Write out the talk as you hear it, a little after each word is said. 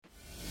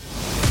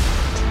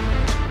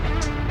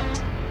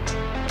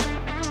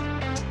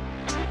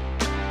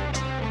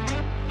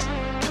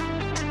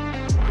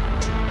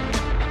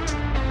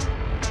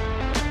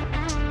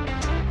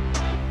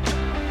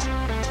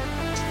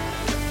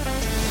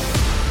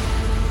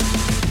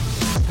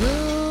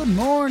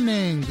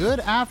morning,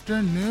 good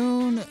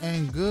afternoon,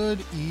 and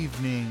good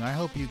evening. I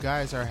hope you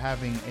guys are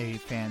having a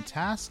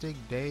fantastic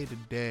day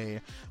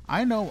today.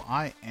 I know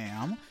I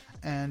am,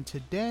 and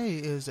today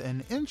is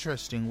an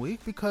interesting week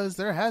because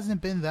there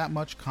hasn't been that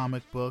much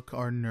comic book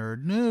or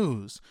nerd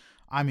news.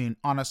 I mean,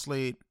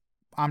 honestly,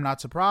 I'm not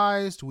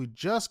surprised. We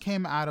just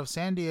came out of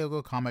San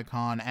Diego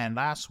Comic-Con, and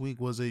last week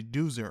was a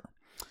doozer.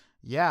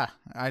 Yeah,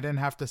 I didn't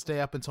have to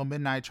stay up until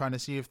midnight trying to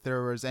see if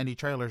there was any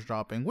trailers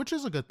dropping, which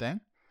is a good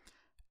thing.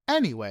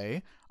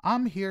 Anyway,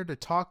 I'm here to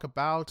talk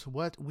about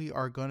what we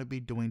are going to be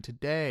doing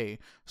today.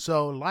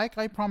 So, like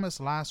I promised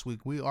last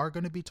week, we are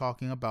going to be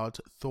talking about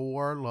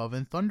Thor Love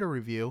and Thunder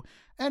review,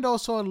 and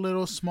also a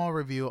little small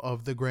review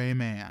of The Gray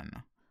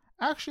Man.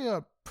 Actually,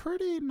 a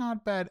pretty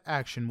not bad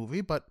action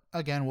movie, but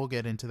again, we'll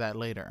get into that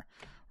later.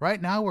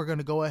 Right now, we're going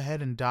to go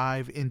ahead and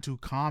dive into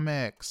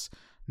comics.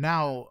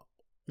 Now,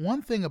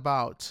 one thing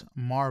about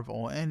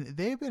Marvel, and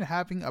they've been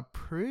having a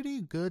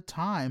pretty good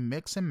time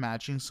mix and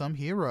matching some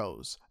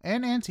heroes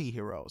and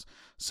anti-heroes,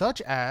 such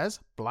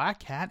as Black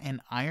Cat and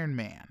Iron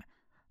Man.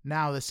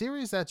 Now, the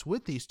series that's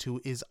with these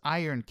two is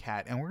Iron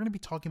Cat, and we're going to be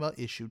talking about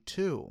issue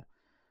 2.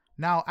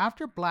 Now,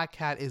 after Black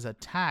Cat is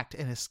attacked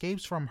and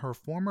escapes from her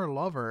former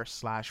lover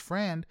 /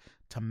 friend,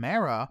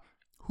 Tamara,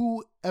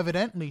 who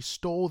evidently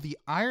stole the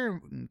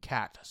Iron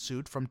Cat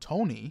suit from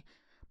Tony,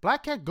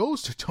 Black Cat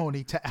goes to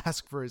Tony to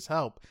ask for his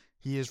help.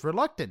 He is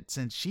reluctant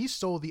since she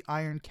stole the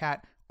Iron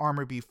Cat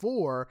armor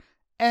before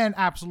and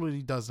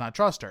absolutely does not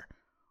trust her,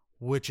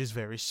 which is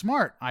very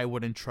smart. I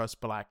wouldn't trust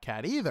Black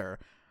Cat either,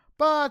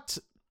 but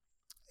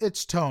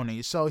it's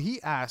Tony, so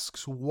he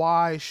asks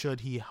why should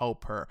he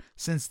help her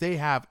since they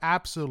have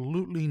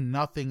absolutely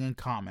nothing in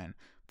common.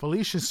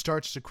 Felicia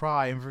starts to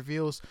cry and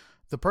reveals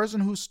the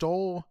person who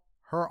stole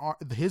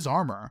his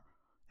armor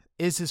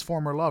is his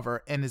former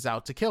lover and is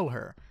out to kill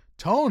her.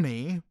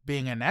 Tony,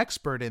 being an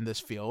expert in this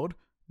field,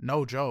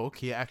 no joke,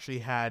 he actually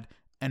had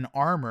an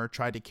armor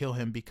try to kill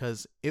him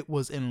because it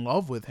was in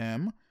love with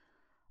him.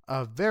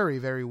 A very,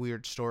 very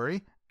weird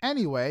story.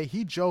 Anyway,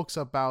 he jokes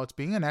about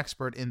being an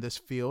expert in this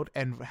field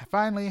and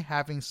finally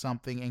having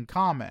something in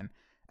common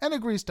and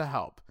agrees to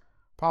help.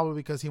 Probably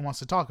because he wants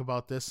to talk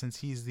about this since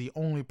he's the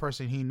only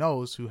person he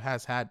knows who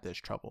has had this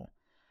trouble.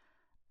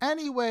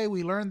 Anyway,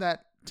 we learn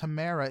that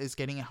Tamara is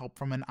getting help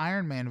from an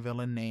Iron Man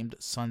villain named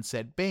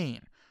Sunset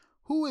Bane,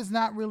 who is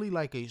not really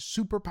like a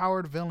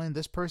super-powered villain.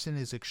 This person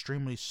is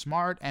extremely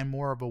smart and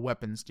more of a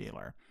weapons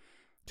dealer.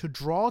 To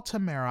draw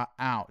Tamara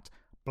out,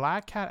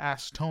 Black Cat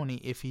asks Tony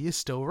if he is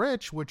still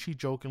rich, which he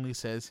jokingly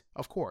says,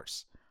 of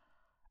course.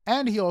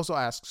 And he also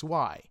asks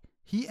why.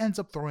 He ends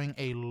up throwing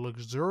a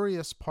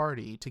luxurious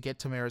party to get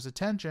Tamara's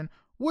attention,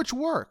 which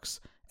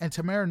works. And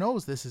Tamara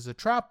knows this is a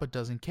trap but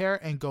doesn't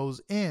care and goes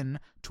in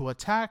to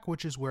attack,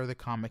 which is where the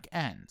comic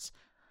ends.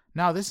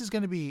 Now, this is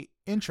going to be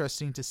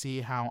interesting to see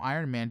how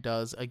Iron Man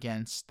does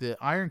against the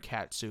Iron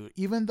Cat suit.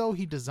 Even though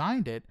he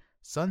designed it,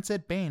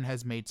 Sunset Bane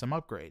has made some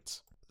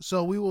upgrades.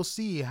 So we will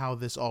see how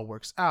this all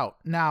works out.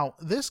 Now,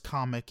 this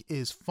comic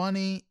is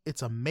funny.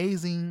 It's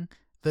amazing.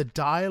 The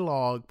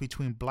dialogue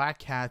between Black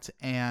Cat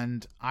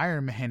and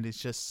Iron Man is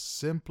just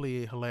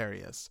simply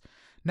hilarious.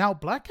 Now,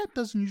 Black Cat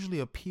doesn't usually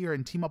appear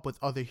and team up with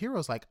other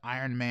heroes like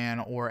Iron Man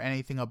or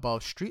anything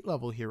above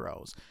street-level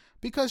heroes,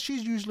 because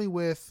she's usually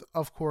with,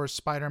 of course,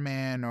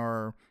 Spider-Man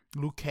or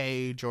Luke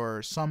Cage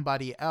or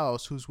somebody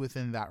else who's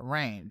within that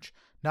range.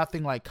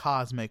 Nothing like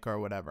Cosmic or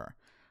whatever.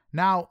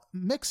 Now,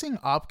 mixing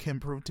up can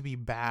prove to be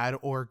bad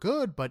or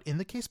good, but in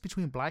the case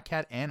between Black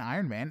Cat and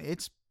Iron Man,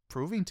 it's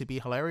proving to be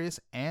hilarious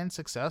and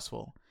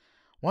successful.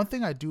 One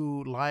thing I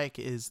do like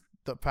is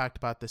the fact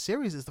about the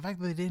series is the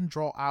fact that they didn't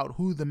draw out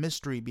who the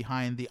mystery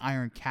behind the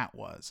Iron Cat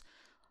was.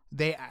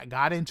 They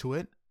got into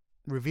it,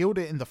 revealed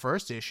it in the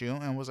first issue,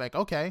 and was like,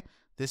 okay,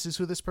 this is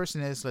who this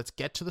person is. Let's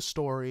get to the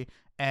story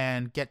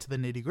and get to the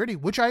nitty gritty,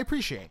 which I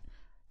appreciate.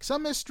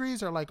 Some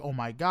mysteries are like, oh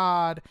my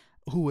God,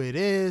 who it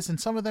is. And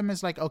some of them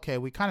is like, okay,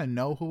 we kind of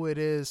know who it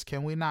is.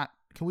 Can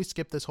we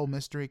skip this whole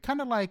mystery? Kind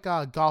of like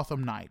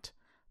Gotham Knight,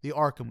 the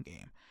Arkham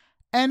game.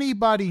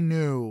 Anybody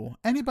knew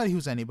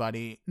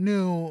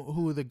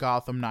who the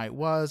Gotham Knight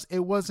was. It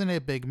wasn't a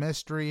big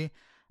mystery.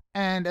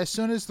 And as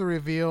soon as the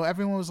reveal,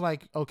 everyone was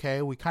like,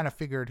 okay, we kind of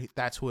figured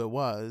that's who it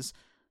was.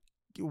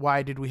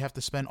 Why did we have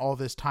to spend all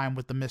this time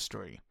with the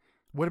mystery?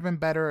 Would have been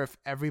better if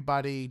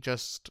everybody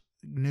just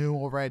knew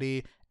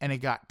already and it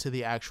got to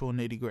the actual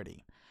nitty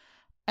gritty.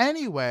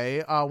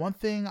 Anyway, one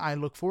thing I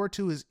look forward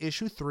to is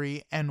issue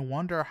 3 and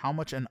wonder how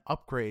much an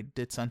upgrade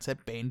did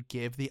Sunset Bane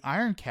give the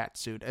Iron Cat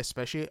suit,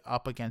 especially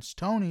up against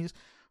Tony's,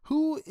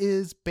 who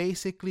is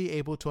basically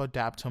able to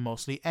adapt to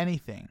mostly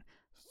anything.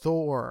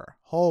 Thor,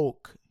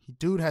 Hulk,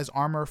 dude has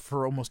armor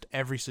for almost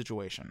every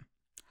situation.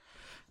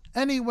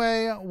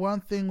 Anyway,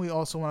 one thing we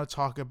also want to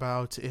talk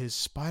about is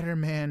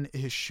Spider-Man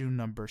issue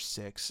number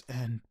 6,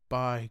 and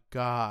by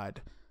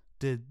God,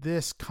 did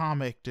this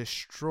comic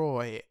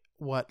destroy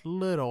what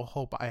little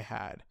hope I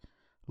had.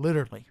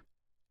 Literally,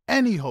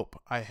 any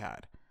hope I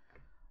had.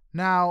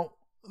 Now,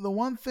 the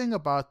one thing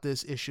about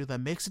this issue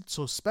that makes it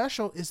so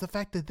special is the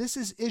fact that this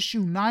is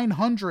issue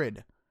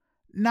 900.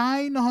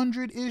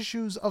 900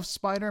 issues of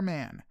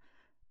Spider-Man.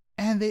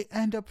 And they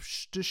end up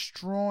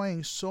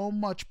destroying so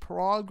much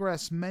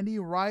progress many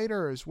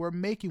writers were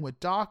making with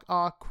Doc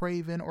Ock,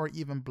 Craven, or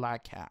even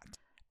Black Cat.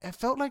 It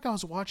felt like I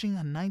was watching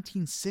a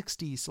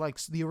 1960s, like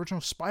the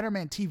original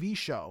Spider-Man TV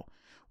show,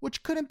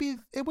 which shouldn't be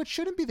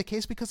the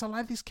case because a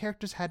lot of these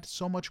characters had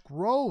so much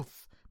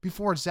growth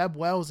before Zeb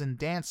Wells and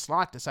Dan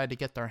Slott decided to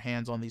get their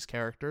hands on these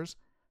characters.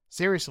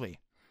 Seriously,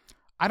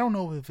 I don't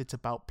know if it's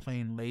about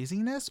plain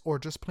laziness or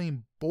just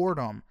plain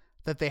boredom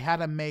that they had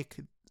to make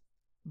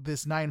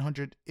this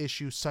 900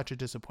 issue such a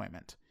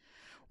disappointment.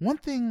 One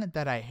thing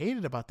that I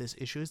hated about this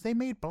issue is they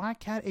made Black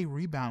Cat a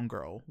rebound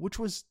girl, which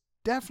was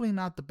definitely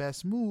not the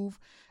best move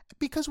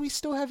because we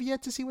still have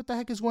yet to see what the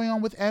heck is going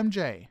on with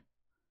MJ.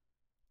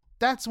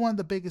 That's one of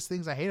the biggest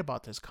things I hate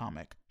about this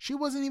comic. She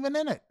wasn't even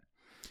in it.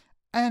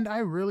 And I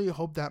really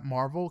hope that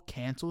Marvel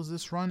cancels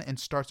this run and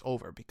starts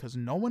over because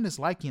no one is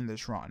liking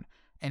this run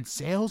and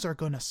sales are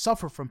going to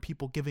suffer from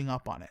people giving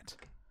up on it.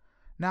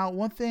 Now,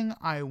 one thing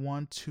I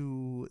want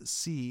to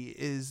see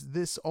is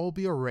this all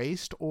be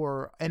erased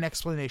or an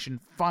explanation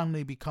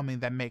finally becoming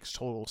that makes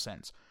total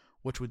sense.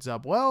 Which with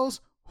Zeb Wells,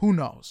 who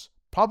knows?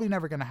 Probably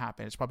never going to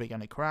happen. It's probably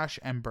going to crash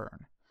and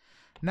burn.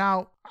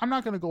 Now, I'm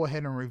not going to go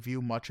ahead and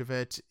review much of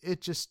it.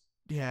 It's just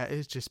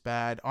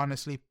bad.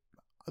 Honestly,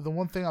 the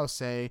one thing I'll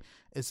say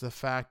is the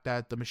fact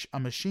that a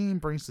machine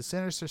brings the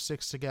Sinister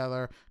Six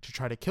together to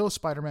try to kill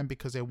Spider-Man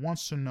because it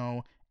wants to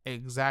know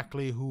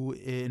exactly who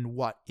and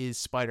what is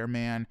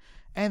Spider-Man,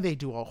 and they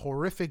do a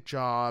horrific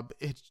job.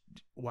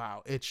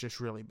 It's just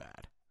really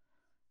bad.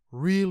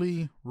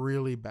 Really,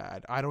 really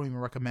bad. I don't even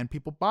recommend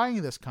people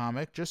buying this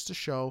comic just to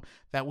show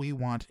that we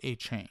want a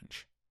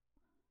change.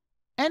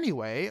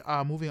 Anyway,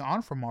 moving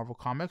on from Marvel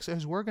Comics,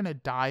 as we're going to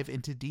dive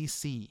into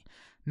DC.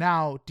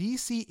 Now,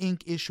 DC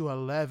Inc. issue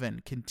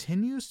 11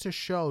 continues to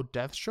show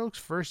Deathstroke's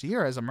first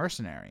year as a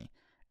mercenary,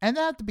 and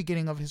that at the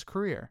beginning of his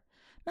career.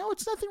 Now,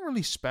 it's nothing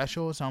really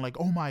special. It's not like,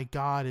 oh my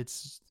god,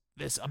 it's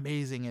this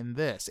amazing in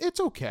this. It's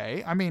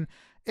okay. I mean,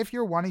 if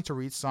you're wanting to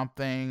read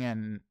something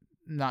and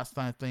not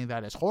something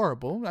that is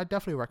horrible, I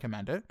definitely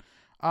recommend it.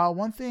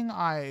 One thing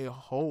I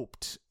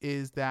hoped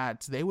is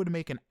that they would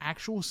make an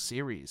actual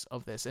series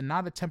of this and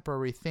not a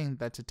temporary thing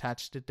that's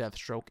attached to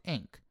Deathstroke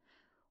Inc.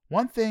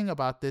 One thing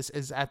about this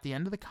is at the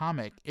end of the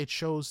comic, it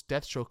shows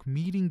Deathstroke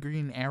meeting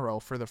Green Arrow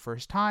for the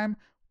first time,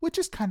 which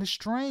is kind of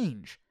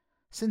strange,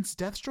 since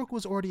Deathstroke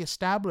was already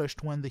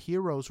established when the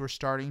heroes were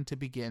starting to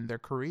begin their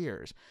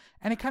careers.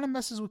 And it kind of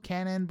messes with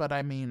canon, but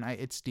I mean,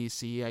 it's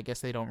DC. I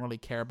guess they don't really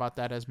care about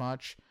that as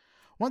much.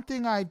 One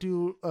thing I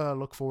do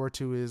look forward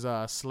to is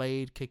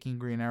Slade kicking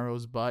Green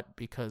Arrow's butt,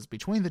 because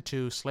between the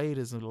two, Slade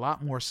is a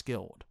lot more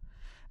skilled.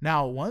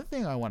 Now, one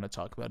thing I want to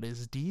talk about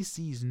is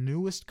DC's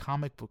newest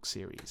comic book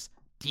series,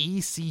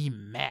 DC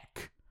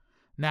Mech.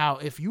 Now,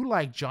 if you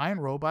like giant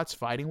robots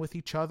fighting with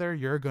each other,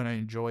 you're going to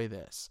enjoy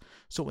this.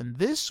 So in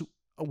this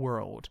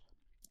world,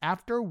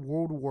 after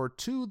World War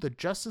II, the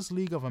Justice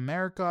League of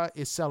America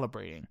is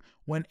celebrating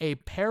when a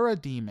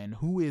parademon,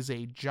 who is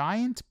a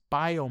giant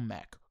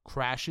biomech,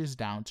 crashes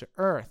down to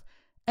Earth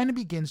and it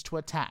begins to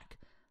attack.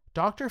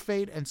 Dr.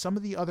 Fate and some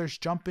of the others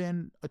jump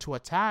in to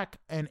attack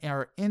and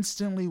are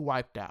instantly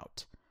wiped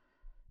out.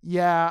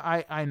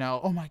 Yeah, I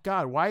know. Oh my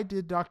god, why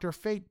did Dr.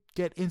 Fate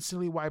get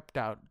instantly wiped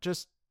out?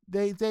 Just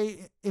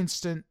they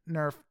instant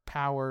nerf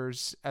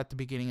powers at the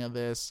beginning of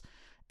this.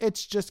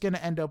 It's just going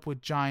to end up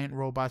with giant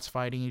robots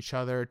fighting each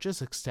other.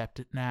 Just accept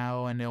it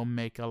now and it'll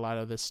make a lot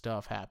of this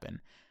stuff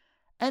happen.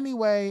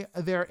 Anyway,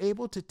 they're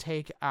able to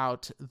take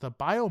out the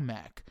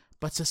biomech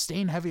but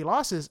sustain heavy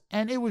losses,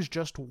 and it was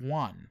just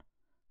one.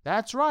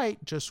 That's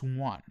right, just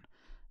one.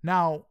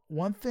 Now,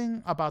 one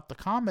thing about the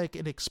comic,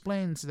 it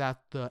explains that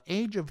the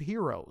Age of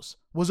Heroes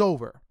was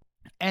over,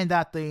 and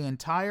that the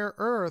entire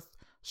Earth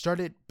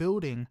started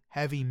building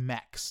heavy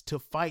mechs to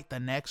fight the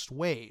next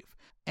wave.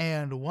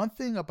 And one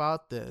thing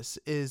about this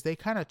is they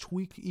kind of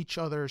tweak each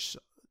other's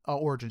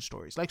origin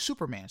stories, like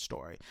Superman's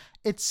story.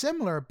 It's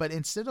similar, but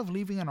instead of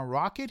leaving on a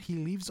rocket, he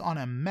leaves on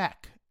a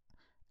mech.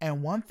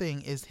 And one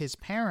thing is his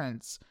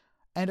parents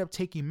end up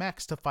taking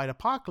mechs to fight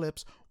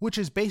Apocalypse, which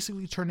is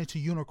basically turned into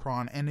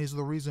Unicron and is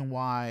the reason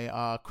why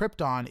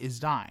Krypton is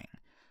dying.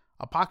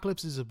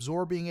 Apocalypse is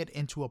absorbing it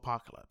into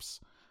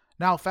Apocalypse.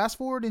 Now, fast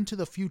forward into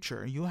the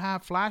future, you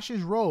have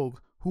Flash's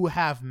Rogue, who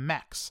have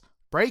mechs,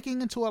 breaking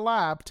into a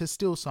lab to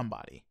steal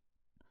somebody.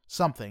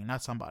 Something,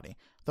 not somebody.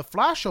 The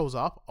Flash shows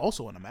up,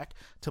 also in a mech,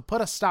 to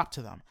put a stop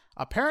to them.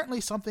 Apparently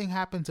something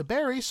happened to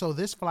Barry, so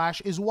this Flash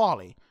is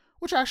Wally,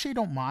 which I actually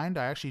don't mind.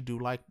 I actually do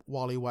like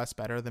Wally West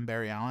better than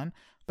Barry Allen.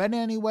 But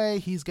anyway,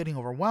 he's getting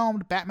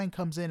overwhelmed. Batman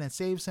comes in and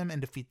saves him and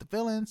defeat the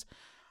villains.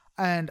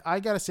 And I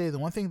gotta say, the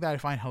one thing that I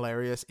find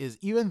hilarious is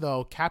even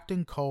though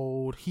Captain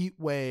Cold,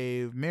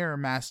 Heatwave, Mirror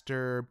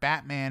Master,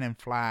 Batman, and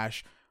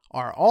Flash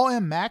are all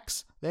in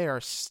mechs, they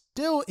are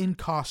still in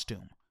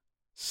costume.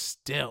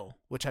 Still,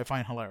 which I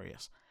find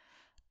hilarious.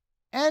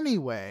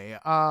 Anyway,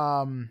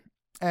 and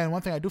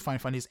one thing I do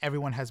find funny is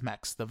everyone has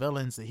mechs. The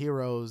villains, the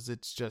heroes,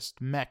 it's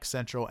just mech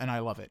central, and I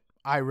love it.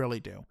 I really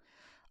do.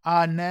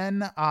 And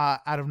then,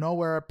 out of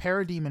nowhere,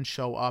 parademons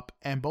show up,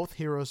 and both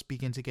heroes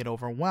begin to get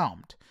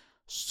overwhelmed.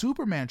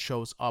 Superman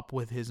shows up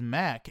with his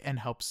mech and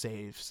helps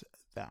save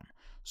them.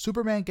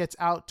 Superman gets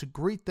out to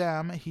greet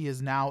them. He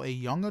is now a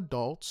young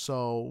adult,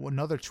 so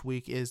another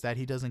tweak is that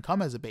he doesn't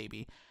come as a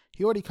baby.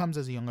 He already comes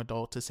as a young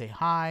adult to say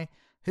hi.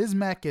 His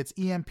mech gets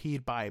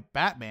EMP'd by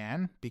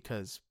Batman,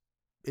 because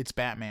it's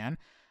Batman,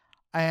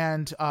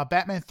 and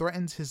Batman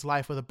threatens his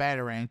life with a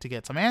batarang to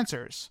get some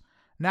answers.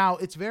 Now,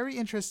 it's very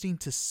interesting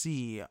to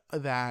see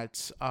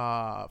that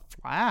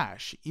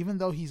Flash, even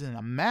though he's in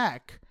a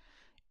mech,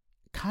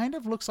 kind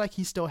of looks like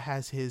he still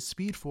has his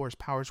Speed Force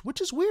powers, which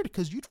is weird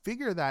because you'd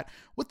figure that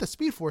with the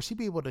Speed Force, he'd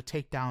be able to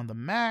take down the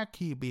mech,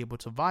 he'd be able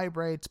to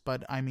vibrate,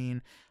 but I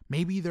mean,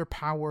 maybe their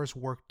powers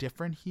work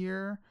different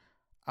here,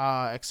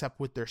 except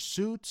with their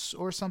suits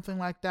or something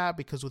like that,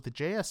 because with the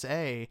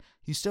JSA,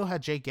 you still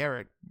had Jay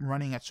Garrick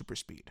running at super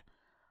speed.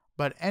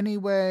 But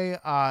anyway,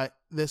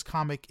 this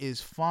comic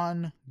is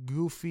fun,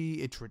 goofy,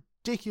 it's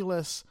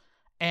ridiculous,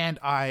 and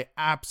I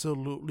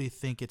absolutely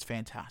think it's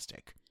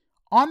fantastic.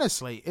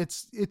 Honestly,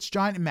 it's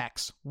giant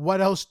mechs.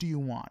 What else do you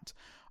want?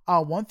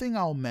 One thing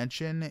I'll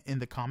mention in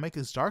the comic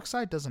is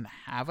Darkseid doesn't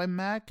have a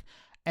mech,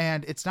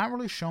 and it's not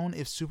really shown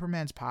if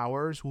Superman's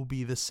powers will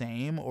be the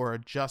same or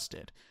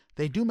adjusted.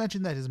 They do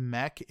mention that his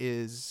mech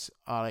is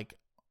like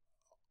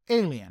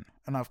alien,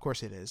 and of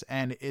course it is,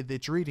 and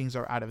its readings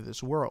are out of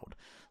this world.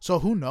 So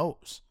who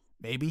knows?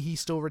 Maybe he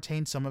still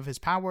retains some of his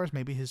powers,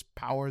 maybe his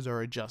powers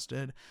are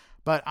adjusted,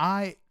 but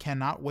I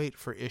cannot wait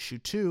for issue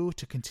 2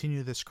 to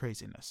continue this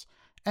craziness.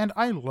 And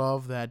I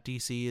love that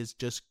DC is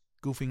just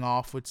goofing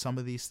off with some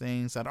of these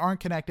things that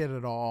aren't connected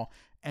at all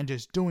and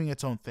just doing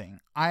its own thing.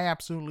 I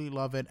absolutely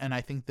love it, and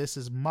I think this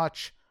is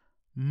much,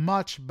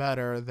 much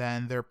better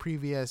than their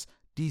previous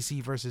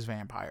DC versus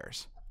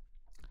vampires.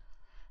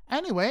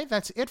 Anyway,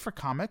 that's it for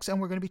comics,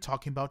 and we're going to be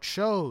talking about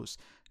shows.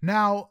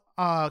 Now,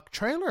 a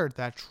trailer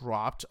that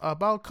dropped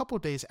about a couple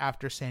days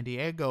after San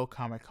Diego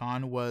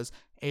Comic-Con was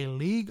A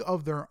League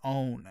of Their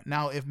Own.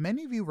 Now, if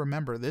many of you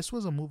remember, this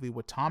was a movie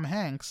with Tom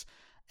Hanks,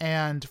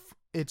 and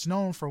it's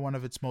known for one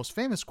of its most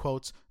famous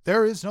quotes,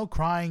 "There is no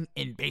crying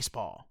in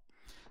baseball."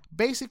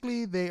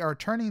 Basically, they are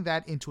turning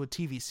that into a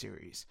TV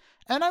series.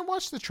 And I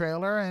watched the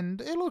trailer, and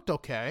it looked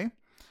okay.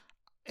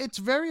 It's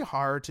very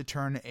hard to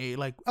turn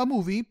a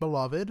movie,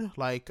 beloved,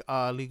 like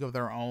League of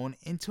Their Own,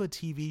 into a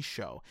TV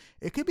show.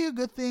 It could be a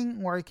good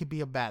thing, or it could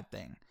be a bad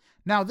thing.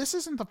 Now, this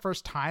isn't the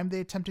first time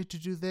they attempted to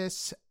do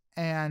this,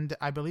 and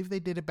I believe they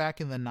did it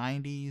back in the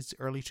 90s,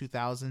 early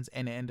 2000s,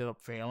 and it ended up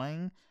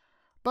failing.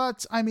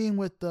 But, I mean,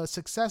 with the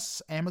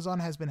success Amazon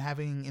has been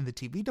having in the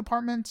TV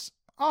departments,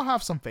 I'll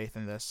have some faith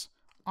in this.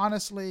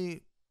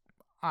 Honestly,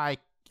 I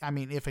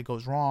mean, if it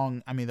goes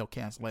wrong, they'll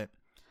cancel it.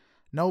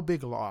 No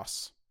big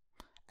loss.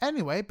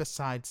 Anyway,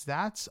 besides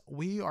that,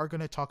 we are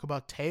going to talk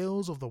about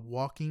Tales of the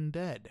Walking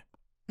Dead.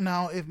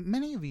 Now, if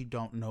many of you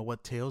don't know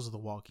what Tales of the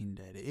Walking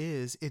Dead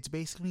is, it's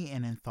basically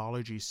an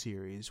anthology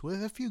series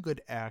with a few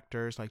good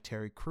actors like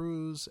Terry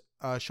Crews,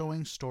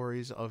 showing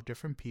stories of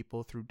different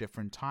people through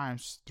different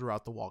times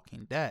throughout The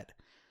Walking Dead.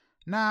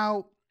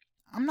 Now,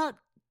 I'm not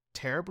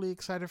terribly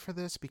excited for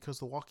this because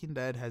The Walking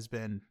Dead has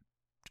been,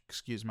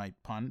 excuse my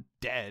pun,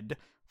 dead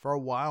for a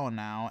while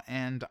now,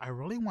 and I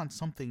really want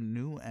something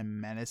new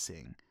and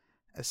menacing.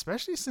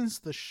 Especially since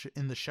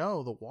in the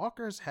show, the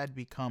walkers had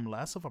become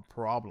less of a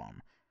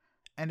problem.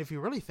 And if you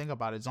really think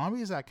about it,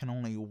 zombies that can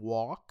only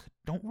walk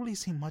don't really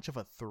seem much of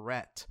a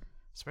threat.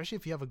 Especially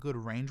if you have a good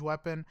range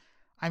weapon.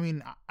 I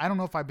mean, I don't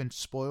know if I've been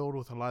spoiled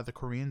with a lot of the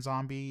Korean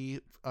zombie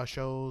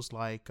shows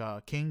like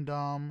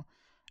Kingdom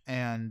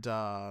and,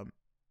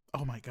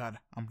 oh my god,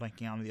 I'm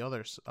blanking on the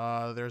others.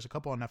 There's a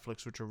couple on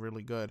Netflix which are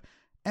really good.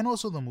 And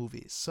also the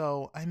movies.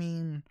 So, I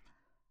mean,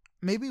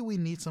 maybe we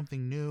need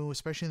something new,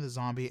 especially in the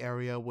zombie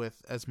area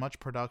with as much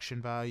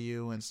production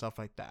value and stuff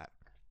like that.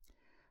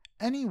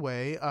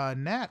 Anyway,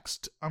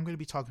 next, I'm going to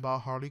be talking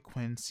about Harley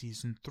Quinn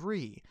Season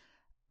 3.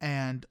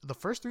 And the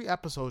first 3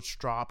 episodes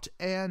dropped,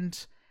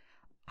 and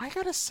I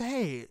gotta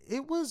say,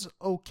 it was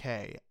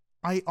okay.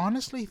 I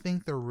honestly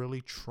think they're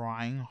really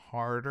trying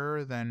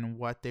harder than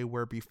what they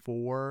were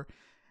before,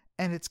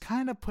 and it's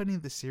kind of putting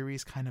the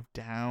series kind of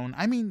down.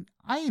 I mean,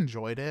 I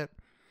enjoyed it,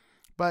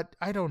 but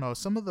I don't know,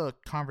 some of the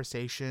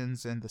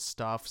conversations and the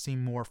stuff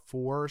seem more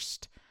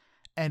forced,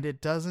 and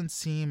it doesn't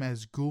seem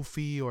as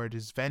goofy or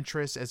as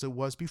adventurous as it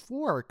was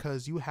before,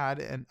 because you had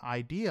an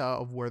idea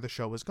of where the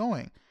show was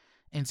going.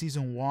 In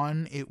Season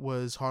 1, it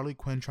was Harley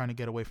Quinn trying to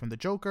get away from the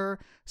Joker.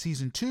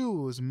 Season 2,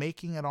 it was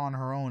making it on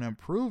her own and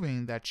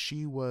proving that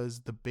she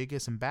was the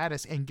biggest and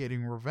baddest and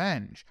getting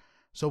revenge.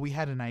 So we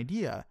had an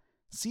idea.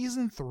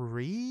 Season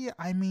 3,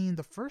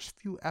 the first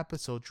few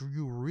episodes,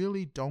 you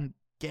really don't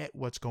get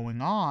what's going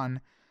on.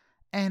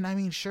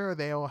 And sure,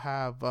 they all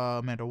have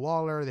Amanda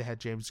Waller, they had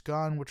James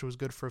Gunn, which was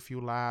good for a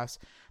few laughs,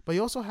 but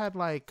you also had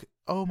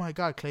oh my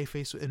god,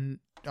 Clayface and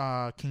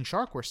King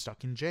Shark were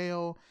stuck in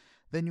jail.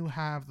 Then you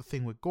have the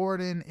thing with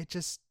Gordon. It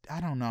just,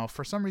 I don't know,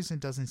 for some reason it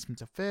doesn't seem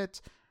to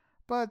fit,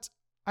 but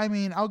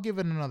I'll give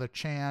it another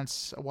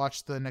chance,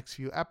 watch the next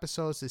few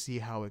episodes to see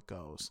how it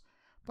goes.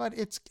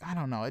 but I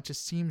don't know, it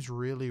just seems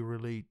really,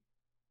 really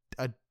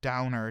a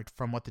downer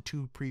from what the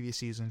 2 previous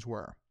seasons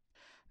were.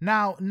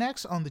 Now,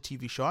 next on the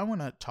TV show, I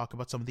want to talk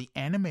about some of the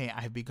anime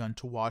I have begun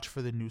to watch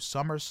for the new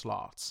summer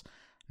slots.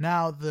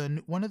 Now,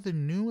 one of the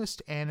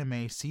newest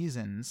anime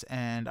seasons,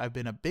 and I've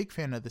been a big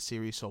fan of the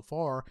series so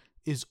far,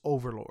 is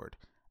Overlord.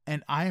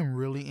 And I am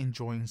really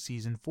enjoying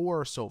season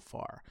 4 so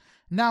far.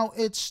 Now,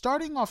 it's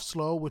starting off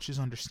slow, which is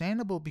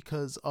understandable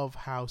because of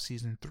how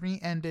season 3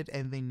 ended,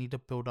 and they need to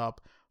build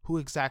up who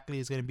exactly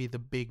is going to be the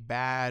big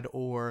bad,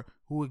 or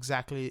who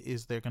exactly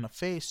is they're going to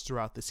face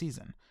throughout the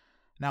season.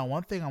 Now,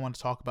 one thing I want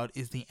to talk about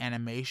is the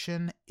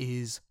animation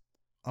is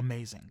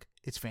amazing.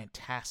 It's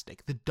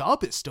fantastic. The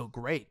dub is still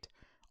great.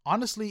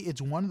 Honestly,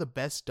 it's one of the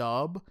best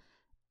dub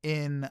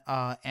in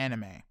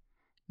anime.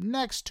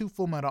 Next to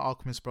Fullmetal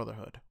Alchemist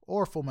Brotherhood,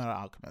 or Fullmetal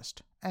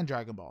Alchemist, and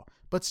Dragon Ball.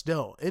 But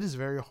still, it is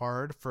very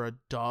hard for a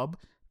dub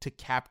to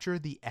capture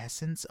the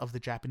essence of the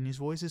Japanese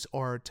voices,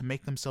 or to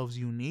make themselves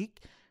unique,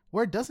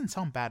 where it doesn't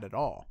sound bad at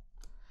all.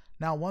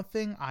 Now, one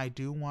thing I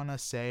do want to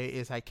say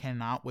is I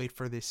cannot wait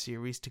for this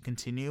series to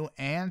continue,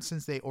 and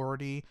since they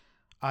already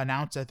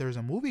announced that there's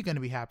a movie going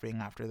to be happening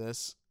after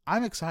this,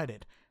 I'm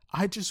excited.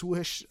 I just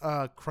wish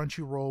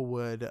Crunchyroll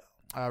would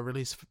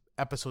release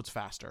episodes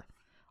faster.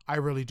 I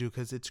really do,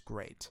 because it's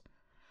great.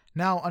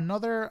 Now,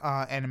 another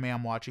anime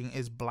I'm watching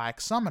is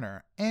Black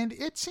Summoner, and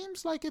it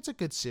seems like it's a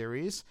good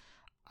series.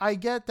 I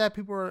get that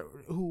people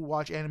who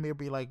watch anime will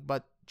be like,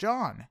 but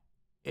John,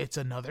 it's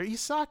another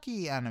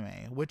Isekai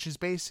anime, which is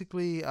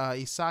basically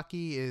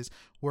Isekai is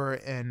where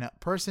a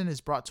person is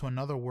brought to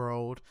another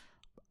world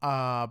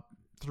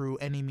through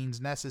any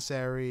means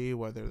necessary,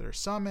 whether they're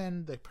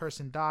summoned, the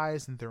person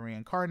dies, and they're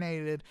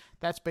reincarnated.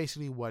 That's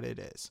basically what it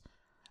is.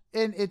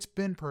 And it's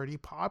been pretty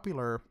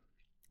popular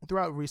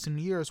throughout recent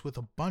years, with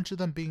a bunch of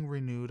them being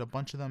renewed, a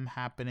bunch of them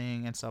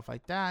happening and stuff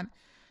like that.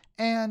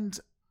 And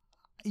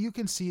you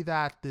can see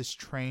that this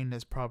train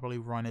has probably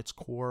run its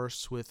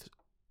course with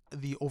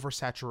the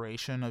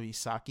oversaturation of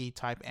Isekai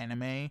type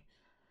anime.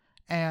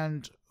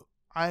 And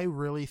I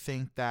really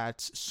think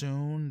that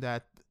soon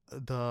that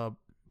the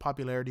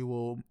popularity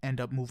will end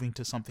up moving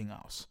to something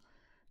else,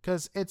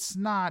 because it's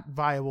not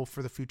viable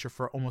for the future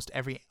for almost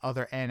every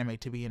other anime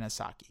to be an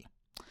Isekai.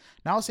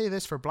 Now, I'll say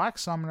this for Black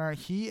Summoner,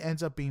 he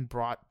ends up being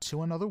brought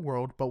to another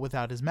world, but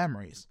without his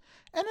memories.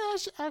 And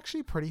it's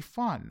actually pretty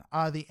fun.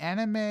 The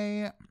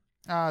anime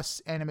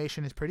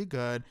animation is pretty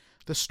good.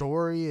 The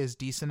story is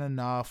decent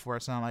enough where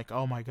it's not like,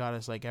 oh my god,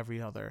 it's like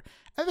every other.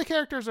 And the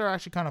characters are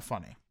actually kind of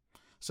funny.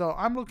 So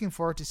I'm looking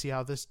forward to see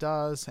how this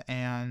does,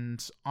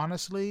 and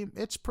honestly,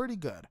 it's pretty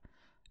good.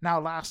 Now,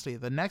 lastly,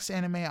 the next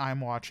anime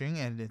I'm watching,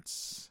 and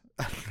it's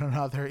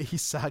another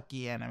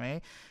Isekai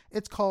anime.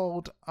 It's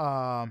called,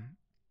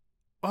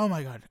 oh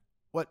my god,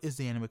 what is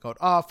the anime called?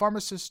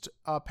 Pharmacist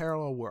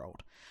Parallel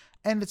World.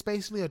 And it's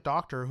basically a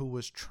doctor who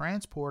was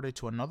transported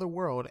to another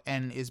world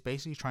and is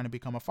basically trying to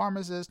become a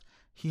pharmacist.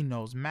 He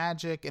knows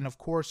magic, and of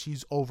course,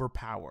 he's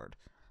overpowered.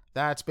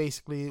 That's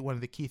basically one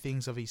of the key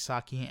things of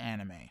Isekai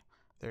anime.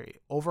 They're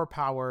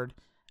overpowered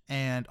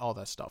and all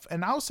that stuff.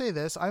 And I'll say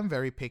this, I'm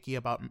very picky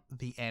about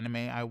the anime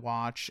I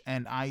watch,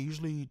 and I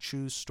usually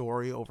choose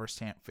story over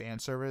fan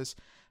service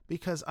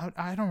because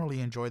I don't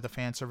really enjoy the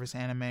fan service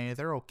anime.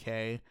 They're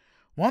okay.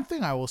 One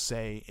thing I will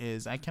say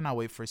is I cannot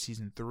wait for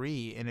season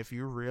 3, and if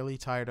you're really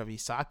tired of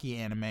Isekai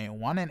anime and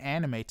want an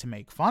anime to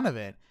make fun of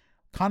it,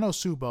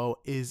 Konosuba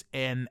is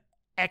an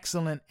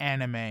excellent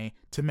anime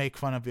to make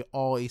fun of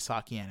all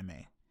Isekai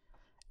anime.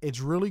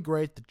 It's really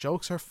great, the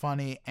jokes are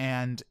funny,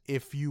 and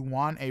if you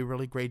want a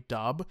really great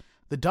dub,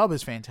 the dub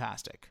is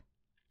fantastic.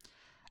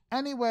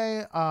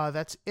 Anyway,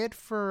 that's it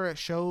for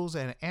shows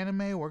and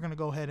anime. We're going to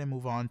go ahead and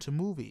move on to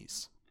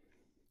movies.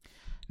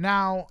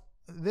 Now,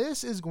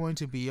 this is going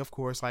to be, of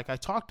course, like I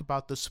talked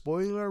about, the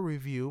spoiler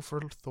review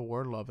for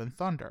Thor: Love and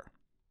Thunder.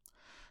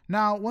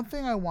 Now, one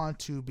thing I want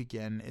to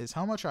begin is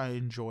how much I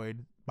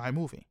enjoyed the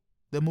movie.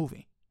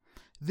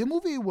 The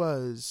movie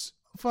was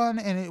fun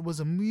and it was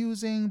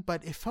amusing,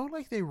 but it felt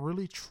like they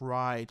really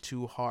tried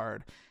too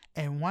hard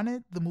and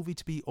wanted the movie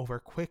to be over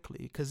quickly,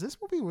 because this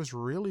movie was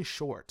really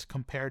short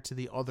compared to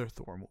the other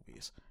Thor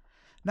movies.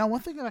 Now,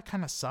 one thing that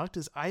kind of sucked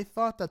is I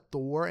thought that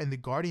Thor and the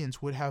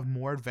Guardians would have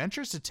more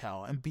adventures to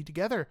tell and be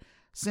together,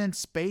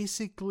 since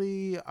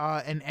basically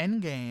in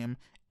Endgame,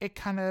 it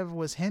kind of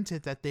was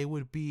hinted that they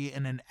would be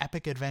in an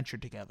epic adventure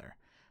together.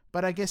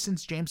 But I guess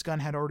since James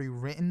Gunn had already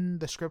written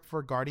the script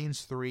for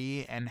Guardians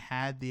 3 and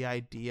had the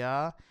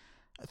idea,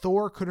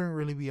 Thor couldn't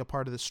really be a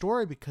part of the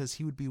story because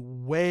he would be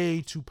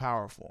way too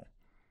powerful.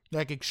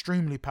 Like,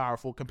 extremely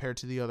powerful compared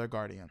to the other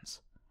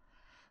Guardians.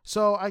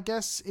 So I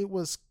guess it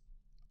was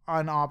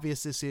an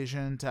obvious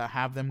decision to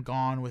have them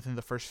gone within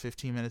the first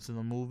 15 minutes of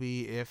the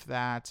movie, if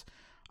that.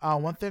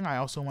 One thing I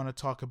also want to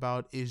talk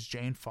about is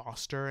Jane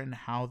Foster and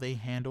how they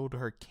handled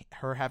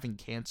her having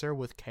cancer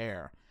with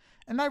care.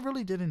 And I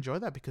really did enjoy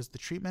that because the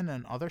treatment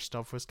and other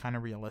stuff was kind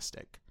of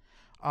realistic.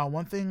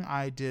 One thing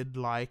I did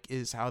like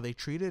is how they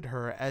treated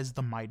her as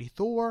the mighty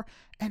Thor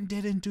and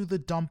didn't do the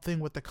dumb thing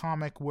with the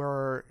comic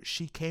where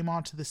she came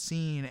onto the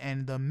scene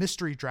and the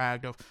mystery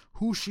dragged of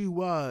who she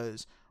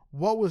was,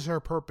 what was her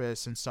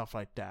purpose, and stuff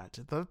like that.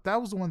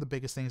 That was one of the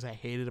biggest things I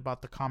hated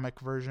about the comic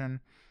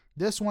version.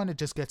 This one, it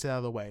just gets it out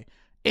of the way.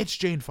 It's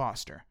Jane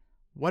Foster.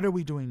 What are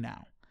we doing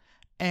now?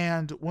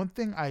 And one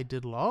thing I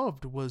did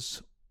loved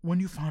was when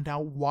you found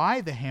out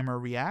why the hammer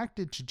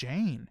reacted to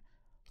Jane.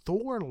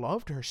 Thor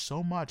loved her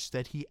so much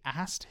that he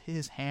asked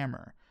his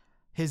hammer,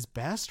 his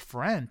best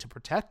friend, to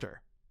protect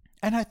her.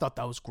 And I thought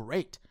that was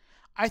great.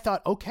 I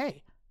thought,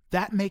 okay,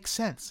 that makes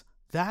sense.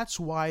 That's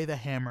why the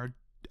hammer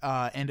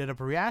ended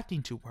up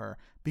reacting to her,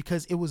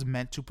 because it was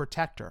meant to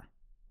protect her.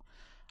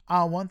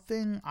 One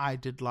thing I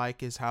did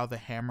like is how the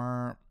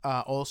hammer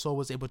also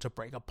was able to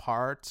break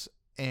apart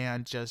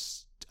and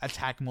just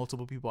attack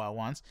multiple people at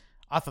once.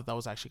 I thought that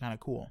was actually kind of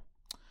cool.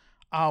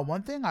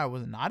 One thing I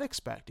was not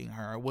expecting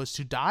her was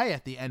to die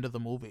at the end of the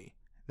movie.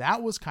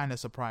 That was kind of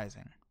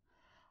surprising.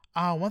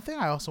 One thing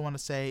I also want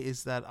to say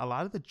is that a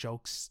lot of the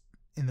jokes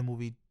in the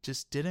movie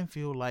just didn't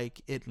feel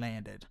like it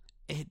landed.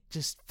 It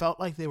just felt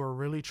like they were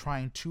really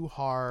trying too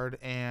hard,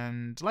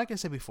 and like I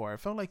said before, it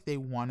felt like they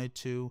wanted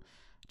to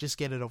just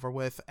get it over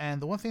with.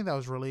 And the one thing that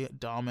was really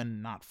dumb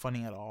and not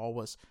funny at all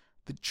was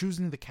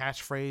choosing the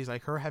catchphrase,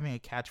 like her having a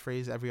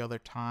catchphrase every other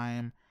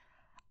time.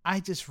 I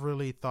just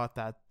really thought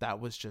that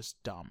was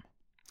just dumb.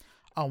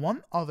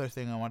 One other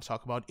thing I want to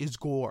talk about is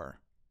Gore.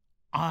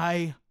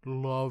 I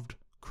loved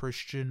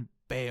Christian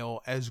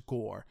Bale as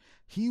Gore.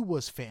 He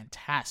was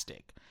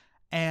fantastic.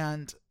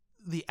 And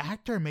the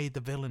actor made the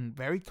villain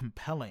very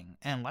compelling.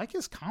 And like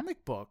his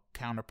comic book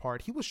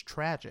counterpart, he was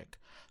tragic.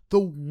 The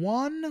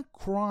one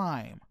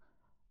crime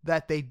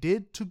that they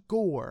did to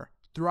Gore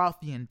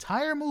throughout the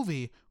entire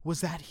movie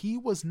was that he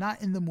was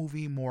not in the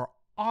movie more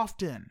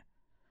often.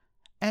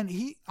 And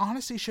he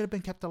honestly should have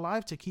been kept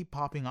alive to keep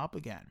popping up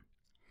again.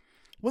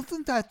 One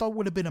thing that I thought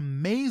would have been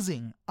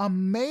amazing,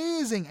 and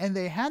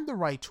they had the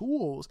right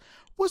tools,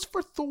 was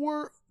for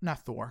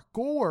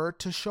Gore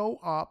to show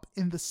up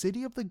in the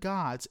city of the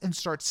gods and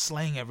start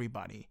slaying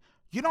everybody.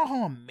 You know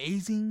how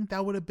amazing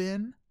that would have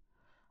been?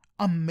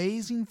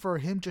 Amazing for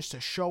him just to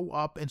show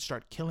up and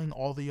start killing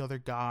all the other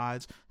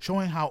gods,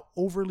 showing how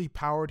overly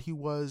powered he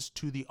was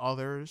to the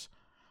others.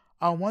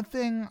 One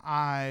thing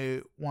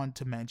I want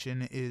to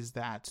mention is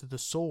that the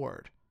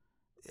sword,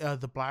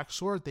 the black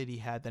sword that he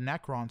had, the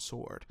Necron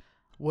sword,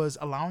 was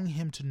allowing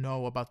him to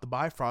know about the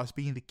Bifrost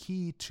being the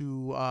key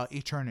to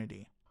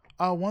eternity.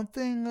 One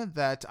thing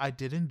that I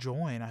did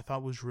enjoy and I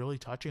thought was really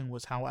touching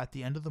was how at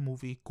the end of the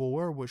movie,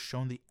 Gore was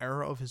shown the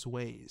error of his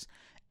ways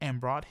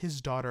and brought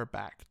his daughter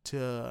back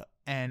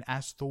and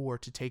asked Thor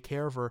to take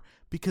care of her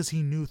because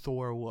he knew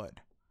Thor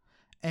would.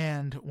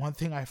 And one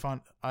thing I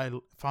found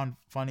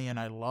funny and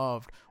I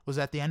loved was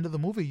at the end of the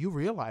movie, you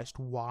realized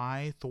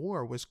why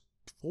Thor was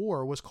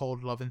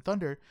called Love and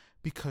Thunder,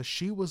 because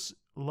she was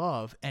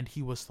love and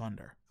he was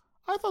thunder.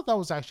 I thought that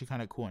was actually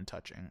kind of cool and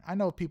touching. I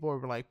know people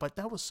were like, but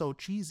that was so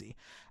cheesy.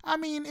 I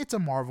mean, it's a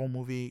Marvel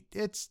movie.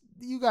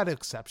 You got to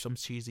accept some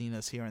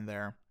cheesiness here and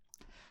there.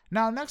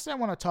 Now, next I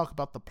want to talk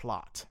about the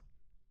plot.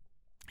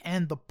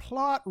 And the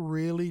plot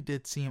really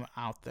did seem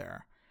out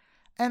there.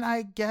 And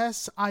I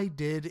guess I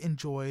did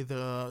enjoy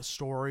the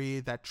story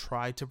that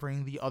tried to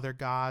bring the other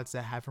gods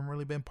that haven't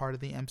really been part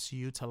of the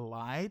MCU to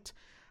light.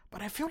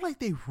 But I feel like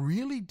they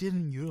really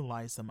didn't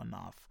utilize them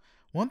enough.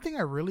 One thing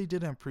I really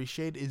didn't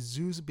appreciate is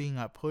Zeus being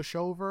a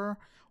pushover,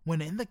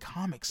 when in the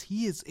comics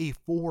he is a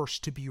force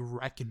to be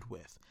reckoned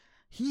with.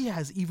 He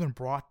has even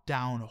brought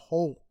down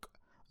Hulk.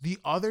 The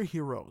other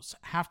heroes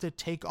have to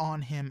take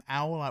on him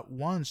all at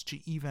once to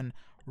even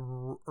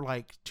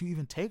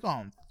take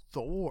on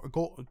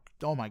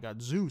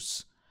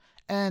Zeus.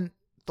 And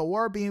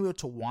Thor being able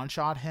to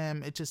one-shot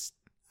him, it just,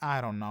 I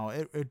don't know,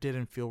 it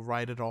didn't feel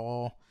right at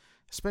all.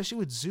 Especially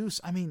with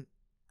Zeus. I mean,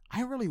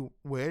 I really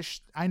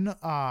wish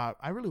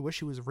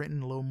he was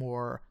written a little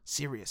more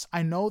serious.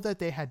 I know that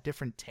they had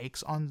different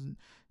takes on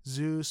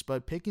Zeus,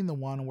 but picking the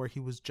one where he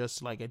was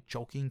just like a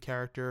joking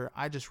character,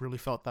 I just really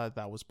felt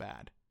that was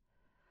bad.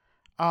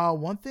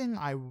 One thing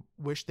I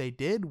wish they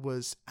did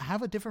was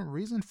have a different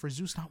reason for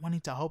Zeus not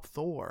wanting to help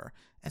Thor,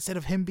 instead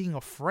of him being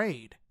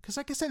afraid. Because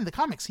like I said in the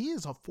comics, he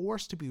is a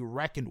force to be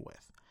reckoned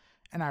with.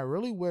 And I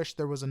really wish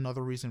there was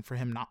another reason for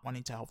him not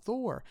wanting to help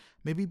Thor.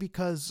 Maybe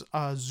because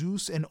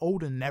Zeus and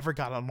Odin never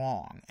got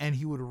along, and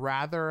he would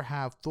rather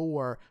have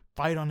Thor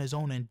fight on his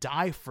own and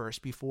die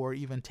first before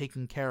even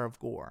taking care of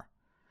Gore.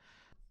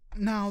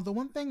 Now, the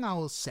one thing I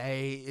will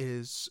say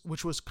is,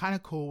 which was kind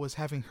of cool, was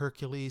having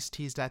Hercules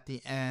teased at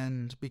the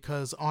end,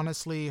 because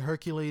honestly,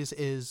 Hercules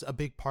is a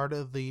big part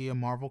of the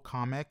Marvel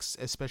comics,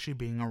 especially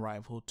being a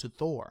rival to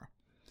Thor.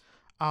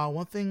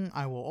 One thing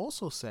I will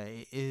also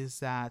say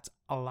is that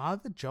a lot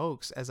of the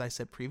jokes, as I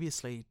said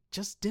previously,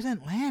 just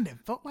didn't land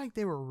and felt like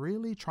they were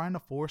really trying to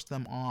force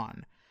them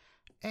on.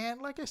 And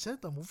like I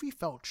said, the movie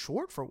felt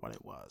short for what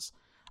it was.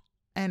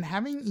 And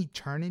having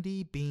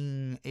eternity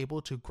being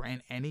able to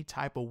grant any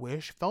type of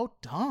wish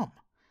felt dumb.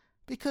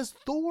 because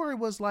Thor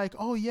was like,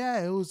 oh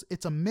yeah,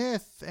 it's a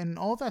myth and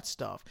all that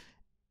stuff,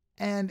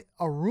 and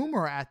a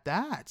rumor at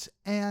that.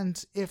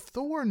 And if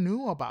Thor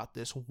knew about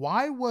this,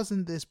 why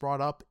wasn't this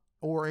brought up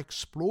or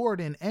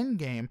explored in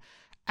Endgame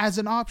as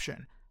an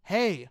option?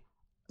 Hey,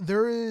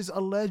 there is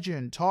a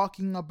legend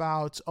talking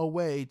about a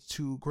way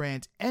to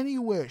grant any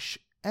wish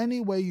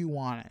any way you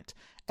want it,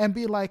 and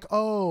be like,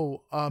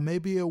 oh,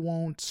 maybe it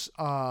won't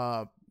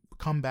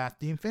combat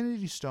the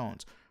Infinity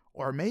Stones.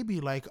 Or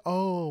maybe like,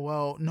 oh,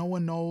 well, no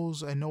one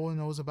knows and no one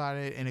knows about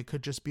it, and it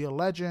could just be a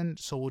legend,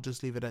 so we'll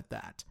just leave it at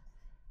that.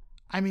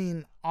 I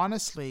mean,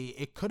 honestly,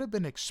 it could have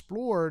been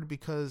explored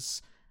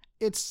because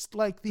it's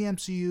like the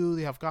MCU,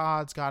 they have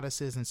gods,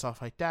 goddesses, and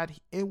stuff like that.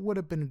 It would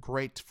have been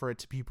great for it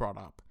to be brought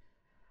up.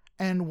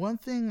 And one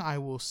thing I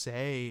will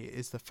say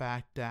is the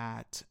fact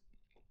that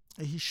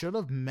he should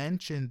have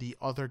mentioned the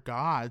other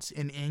gods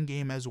in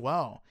Endgame as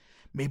well.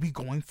 Maybe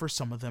going for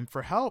some of them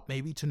for help,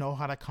 maybe to know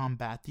how to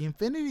combat the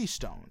Infinity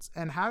Stones.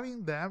 And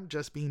having them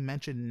just being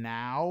mentioned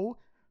now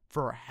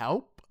for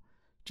help,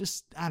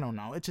 just, I don't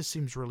know, it just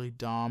seems really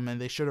dumb, and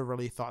they should have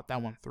really thought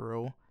that one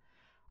through.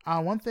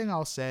 One thing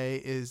I'll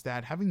say is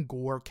that having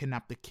Gore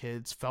kidnap the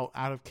kids felt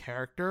out of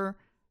character,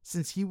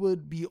 since he was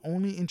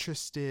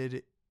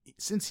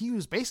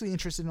basically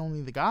interested in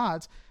only the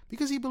gods,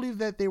 because he believed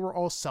that they were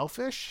all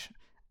selfish,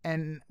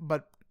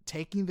 but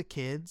taking the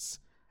kids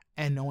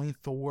and knowing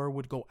Thor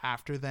would go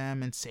after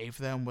them and save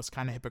them was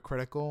kind of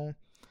hypocritical.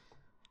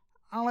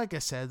 Like I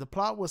said, the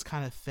plot was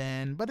kind of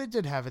thin, but it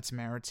did have its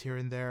merits here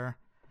and there.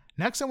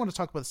 Next, I want to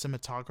talk about the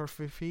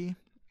cinematography.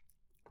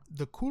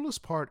 The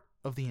coolest part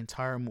of the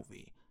entire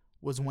movie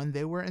was when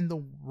they were in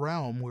the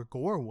realm where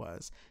Gore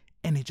was,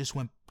 and it just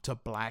went to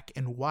black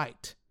and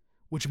white,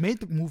 which made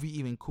the movie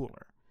even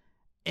cooler.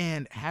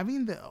 And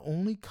having the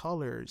only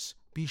colors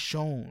be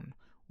shown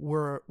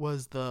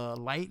was the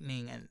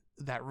lightning and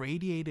that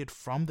radiated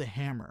from the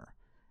hammer,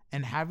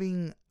 and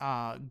having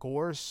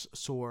Gore's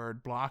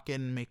sword block it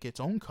and make its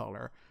own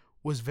color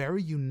was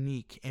very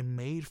unique and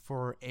made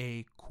for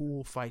a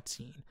cool fight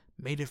scene.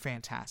 Made it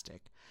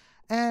fantastic.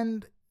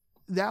 And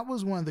that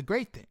was one of the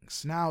great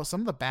things. Now,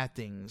 some of the bad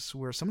things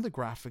were some of the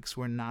graphics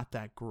were not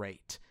that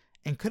great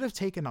and could have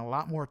taken a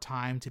lot more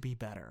time to be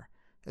better,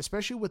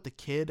 especially with the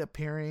kid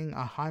appearing,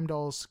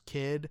 Heimdall's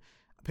kid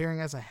appearing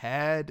as a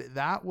head.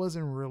 That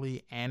wasn't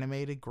really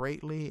animated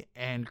greatly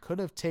and could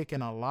have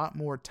taken a lot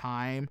more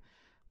time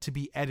to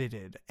be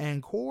edited.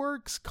 And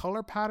Korg's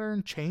color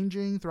pattern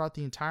changing throughout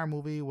the entire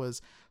movie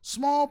was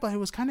small, but it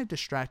was kind of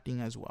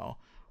distracting as well.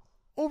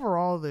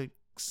 Overall, the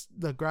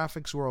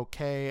graphics were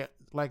okay.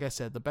 Like I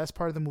said, the best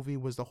part of the movie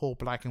was the whole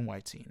black and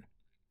white scene.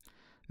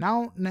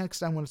 Now,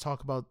 next, I want to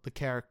talk about the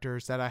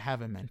characters that I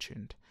haven't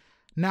mentioned.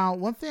 Now,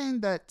 one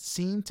thing that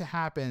seemed to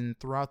happen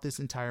throughout this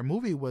entire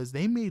movie was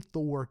they made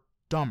Thor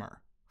dumber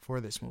for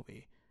this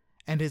movie,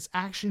 and his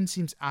action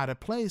seems out of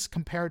place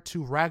compared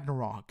to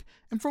Ragnarok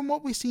and from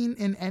what we've seen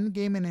in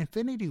Endgame and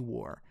Infinity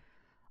War.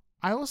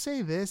 I will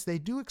say this, they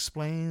do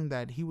explain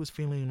that he was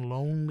feeling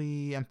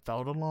lonely and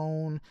felt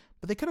alone,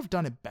 but they could have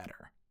done it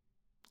better.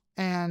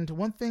 And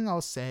one thing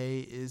I'll say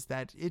is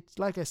that it's,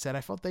 like I said,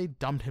 I felt they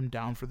dumbed him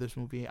down for this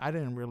movie. I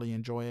didn't really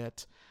enjoy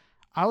it.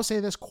 I will say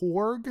this,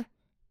 Korg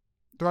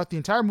throughout the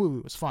entire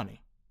movie was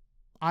funny.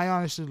 I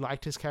honestly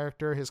liked his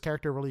character. His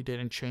character really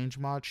didn't change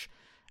much,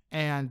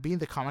 and being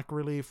the comic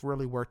relief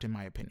really worked in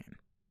my opinion.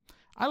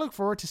 I look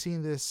forward to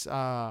seeing this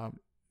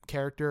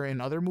character in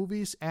other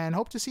movies and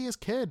hope to see his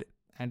kid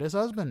and his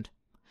husband.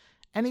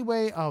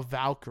 Anyway,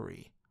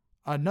 Valkyrie,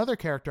 another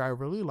character I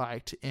really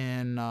liked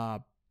in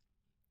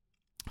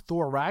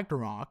Thor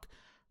Ragnarok.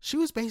 She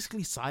was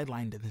basically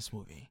sidelined in this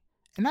movie,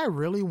 and I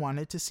really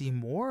wanted to see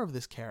more of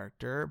this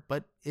character,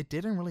 but it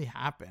didn't really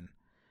happen.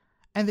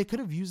 And they could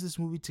have used this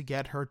movie to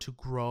get her to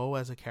grow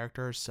as a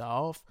character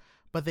herself,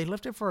 but they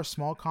left it for a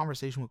small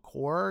conversation with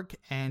Korg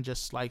and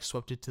just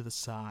swept it to the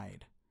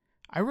side.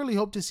 I really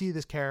hope to see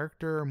this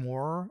character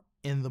more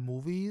in the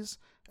movies,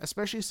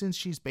 especially since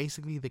she's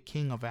basically the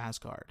king of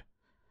Asgard.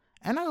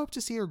 And I hope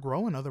to see her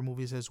grow in other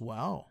movies as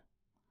well.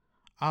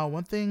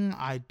 One thing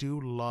I do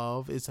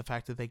love is the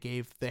fact that they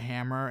gave the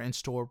Hammer and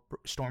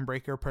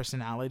Stormbreaker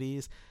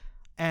personalities.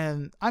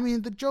 And, I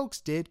mean, the jokes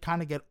did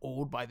kind of get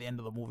old by the end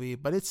of the movie,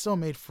 but it still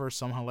made for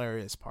some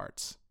hilarious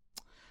parts.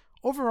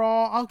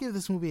 Overall, I'll give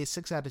this movie a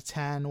 6 out of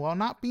 10. While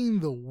not being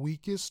the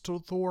weakest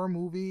Thor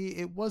movie,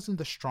 it wasn't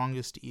the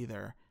strongest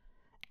either,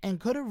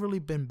 and could have really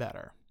been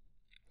better.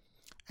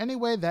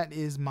 Anyway, that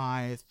is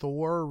my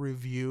Thor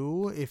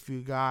review. If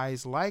you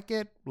guys like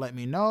it, let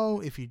me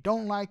know. If you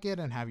don't like it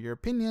and have your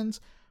opinions,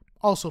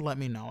 also let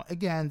me know.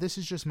 Again, this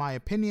is just my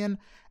opinion,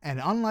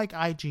 and unlike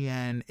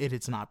IGN, it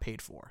is not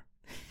paid for.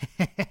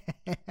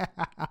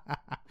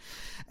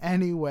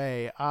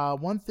 Anyway,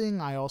 one thing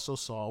I also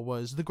saw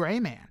was The Gray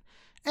Man.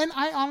 And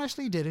I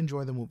honestly did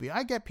enjoy the movie.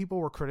 I get people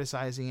were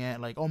criticizing it,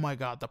 like, oh my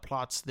god, the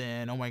plot's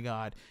thin, oh my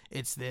god,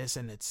 it's this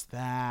and it's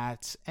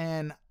that.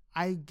 And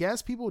I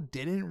guess people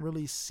didn't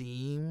really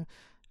seem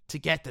to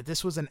get that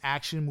this was an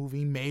action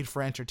movie made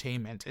for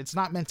entertainment. It's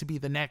not meant to be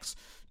the next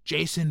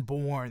Jason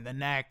Bourne, the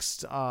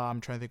next,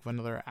 I'm trying to think of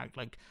another act,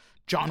 like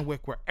John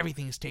Wick, where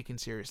everything is taken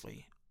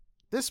seriously.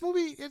 This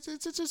movie, it's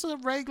just a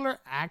regular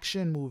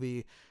action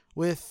movie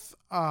with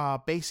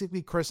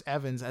basically Chris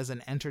Evans as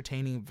an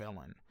entertaining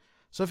villain.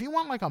 So if you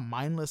want like a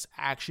mindless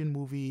action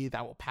movie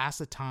that will pass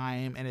the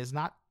time and is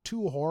not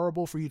too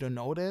horrible for you to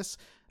notice,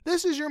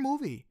 this is your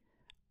movie.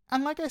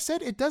 And like I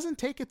said, it doesn't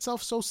take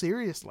itself so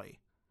seriously.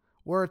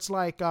 Where it's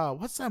like,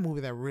 what's that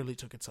movie that really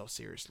took itself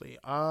seriously?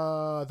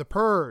 The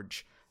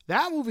Purge.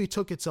 That movie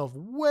took itself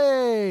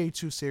way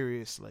too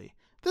seriously.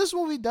 This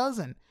movie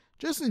doesn't.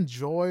 Just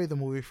enjoy the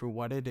movie for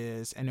what it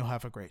is, and you'll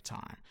have a great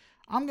time.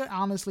 I'm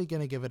honestly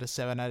going to give it a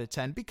 7 out of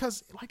 10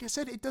 because, like I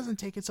said, it doesn't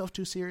take itself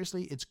too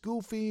seriously. It's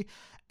goofy,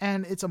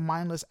 and it's a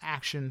mindless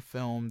action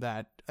film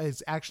that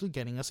is actually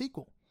getting a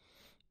sequel.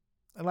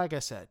 Like I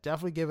said,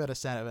 definitely give it a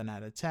 7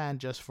 out of 10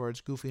 just for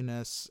its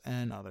goofiness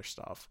and other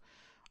stuff.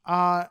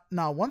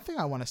 Now, one thing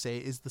I want to say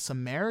is the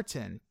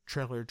Samaritan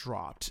trailer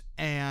dropped,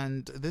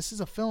 and this is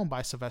a film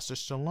by Sylvester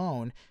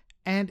Stallone,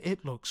 and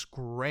it looks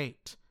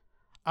great.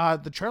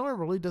 The trailer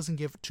really doesn't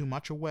give too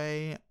much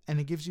away, and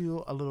it gives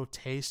you a little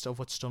taste of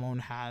what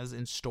Stallone has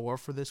in store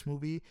for this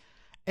movie.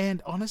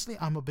 And honestly,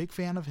 I'm a big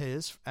fan of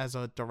his as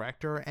a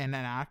director and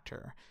an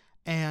actor,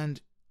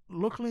 and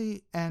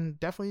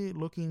definitely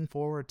looking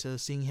forward to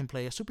seeing him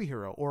play a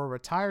superhero, or a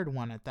retired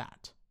one at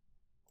that.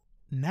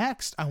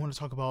 Next, I want to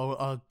talk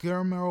about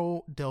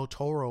Guillermo del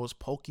Toro's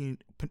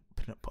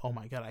oh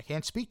my god, I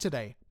can't speak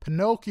today.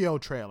 Pinocchio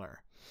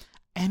trailer.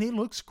 And it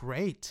looks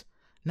great.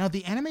 Now,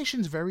 the animation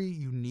is very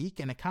unique,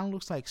 and it kind of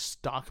looks like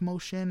stop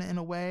motion in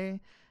a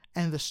way,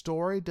 and the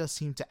story does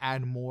seem to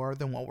add more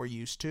than what we're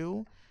used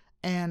to.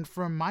 And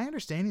from my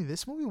understanding,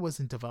 this movie was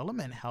in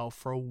development hell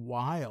for a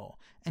while,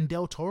 and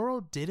Del Toro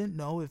didn't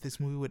know if this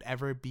movie would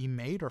ever be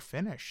made or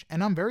finished,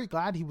 and I'm very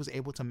glad he was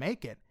able to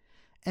make it.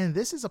 And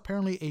this is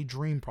apparently a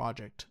dream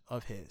project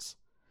of his.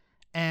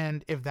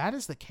 And if that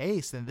is the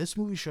case, then this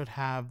movie should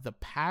have the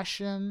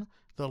passion,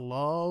 the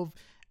love,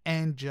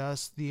 and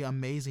just the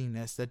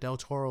amazingness that Del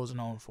Toro is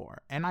known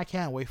for. And I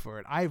can't wait for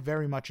it. I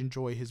very much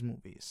enjoy his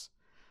movies.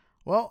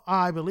 Well,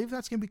 I believe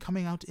that's going to be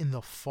coming out in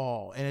the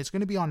fall, and it's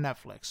going to be on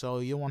Netflix, so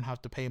you won't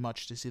have to pay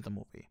much to see the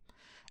movie.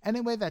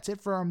 Anyway, that's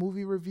it for our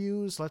movie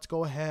reviews. Let's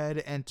go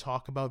ahead and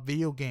talk about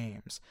video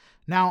games.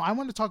 Now, I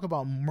want to talk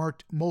about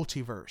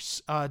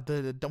Multiverse,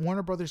 the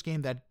Warner Brothers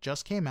game that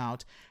just came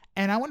out,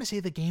 and I want to say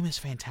the game is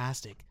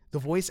fantastic. The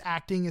voice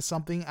acting is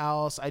something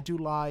else. I do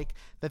like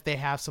that they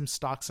have some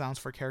stock sounds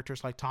for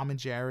characters like Tom and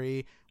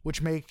Jerry,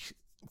 which make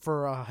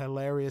for a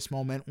hilarious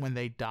moment when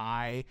they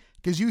die,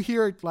 because you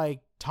hear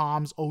like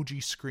Tom's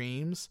OG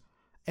screams,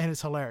 and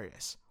it's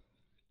hilarious.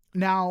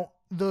 Now,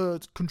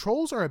 the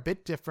controls are a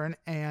bit different,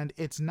 and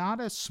it's not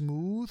as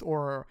smooth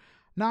or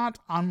not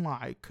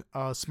unlike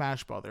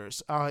Smash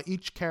Brothers.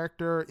 Each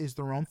character is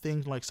their own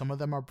thing. Like, some of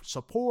them are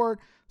support,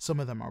 some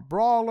of them are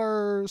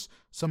brawlers,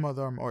 some of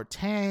them are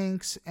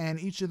tanks, and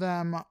each of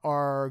them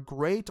are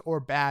great or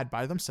bad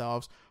by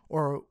themselves,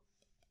 or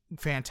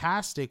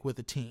fantastic with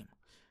a team.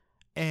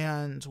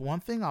 And one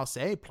thing I'll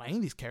say,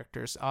 playing these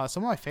characters,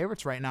 some of my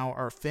favorites right now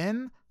are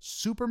Finn,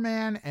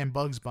 Superman, and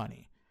Bugs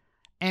Bunny.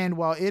 And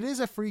while it is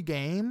a free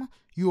game,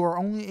 you are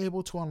only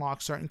able to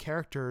unlock certain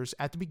characters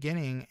at the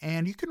beginning,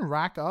 and you can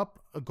rack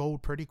up a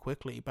gold pretty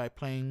quickly by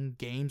playing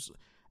games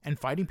and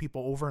fighting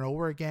people over and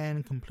over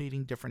again,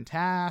 completing different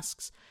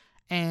tasks,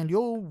 and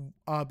you'll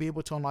be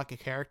able to unlock a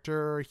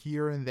character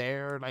here and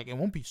there. Like, it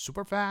won't be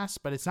super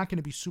fast, but it's not going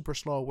to be super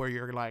slow where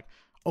you're like,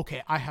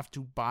 okay, I have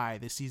to buy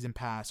the season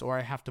pass, or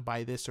I have to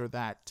buy this or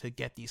that to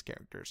get these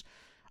characters.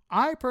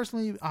 I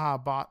personally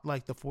bought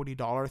like the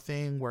 $40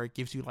 thing where it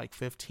gives you like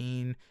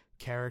 15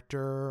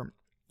 character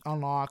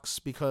unlocks,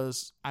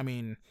 because I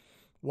mean,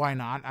 why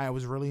not? I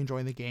was really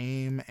enjoying the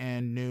game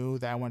and knew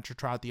that I wanted to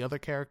try out the other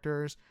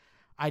characters.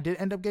 I did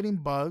end up getting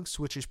Bugs,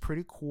 which is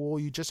pretty cool.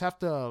 You just have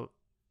to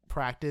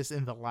practice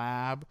in the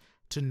lab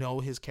to know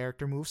his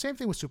character moves. Same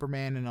thing with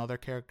Superman and other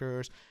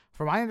characters.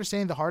 From my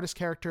understanding, the hardest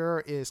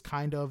character is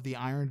kind of the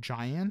Iron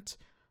Giant,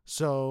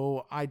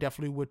 so I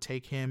definitely would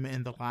take him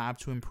in the lab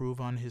to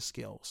improve on his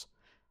skills.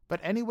 But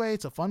anyway,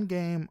 it's a fun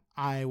game.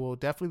 I will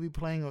definitely be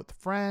playing with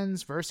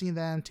friends, versing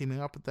them, teaming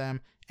up with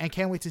them, and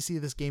can't wait to see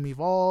this game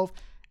evolve.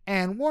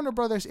 And Warner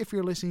Brothers, if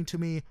you're listening to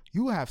me,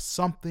 you have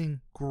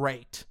something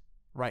great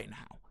right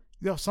now.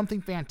 You have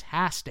something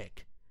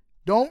fantastic.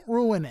 Don't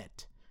ruin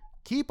it.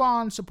 Keep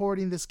on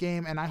supporting this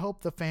game, and I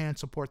hope the fans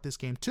support this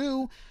game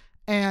too.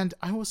 And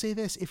I will say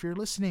this, if you're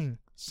listening,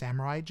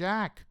 Samurai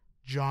Jack,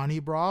 Johnny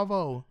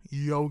Bravo,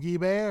 Yogi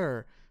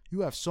Bear,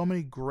 you have so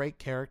many great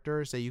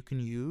characters that you can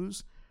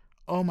use.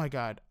 Oh my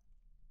god.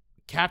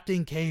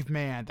 Captain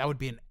Caveman, that would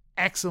be an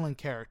excellent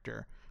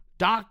character.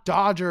 Doc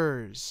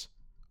Dodgers.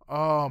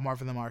 Oh,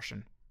 Marvin the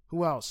Martian.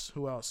 Who else?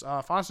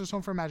 Foster's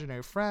Home for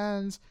Imaginary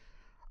Friends.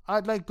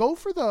 I'd like go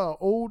for the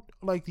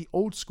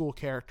old school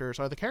characters,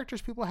 or the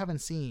characters people haven't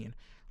seen,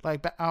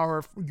 like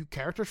our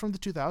characters from the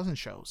 2000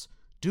 shows.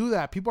 Do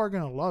that. People are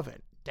going to love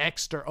it.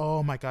 Dexter.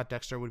 Oh my god,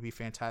 Dexter would be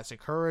fantastic.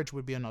 Courage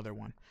would be another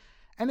one.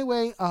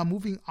 Anyway,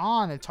 moving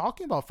on and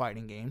talking about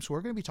fighting games,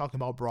 we're going to be talking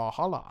about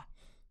Brawlhalla.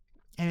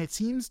 And it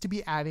seems to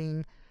be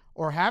adding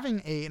or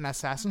having an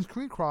Assassin's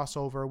Creed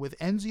crossover with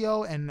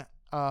Enzio and,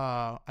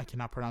 I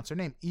cannot pronounce her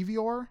name,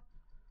 Eivor,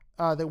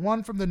 the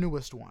one from the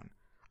newest one,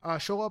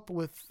 show up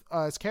with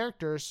as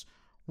characters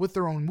with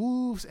their own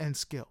moves and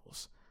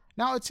skills.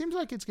 Now, it seems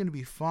like it's going to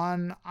be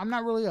fun. I'm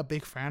not really a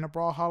big fan of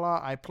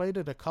Brawlhalla. I played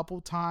it a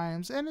couple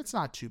times, and it's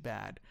not too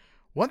bad.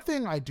 One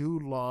thing I do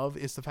love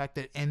is the fact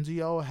that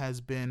Enzio has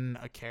been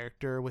a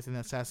character within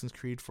Assassin's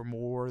Creed for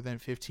more than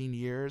 15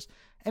 years,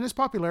 and his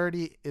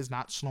popularity is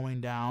not slowing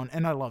down,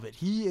 and I love it.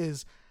 He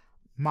is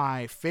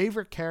my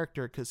favorite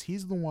character because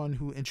he's the one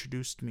who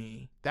introduced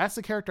me. That's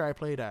the character I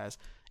played as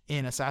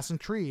in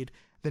Assassin's Creed.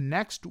 The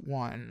next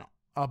one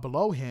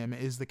below him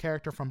is the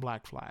character from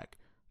Black Flag.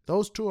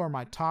 Those two are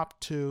my top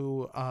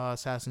two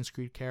Assassin's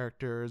Creed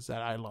characters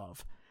that I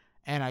love.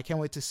 And I can't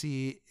wait to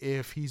see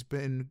if he's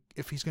going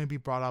to be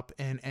brought up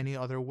in any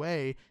other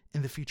way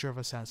in the future of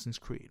Assassin's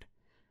Creed.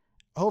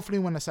 Hopefully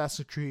when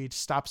Assassin's Creed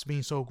stops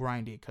being so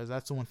grindy, because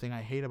that's the one thing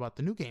I hate about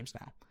the new games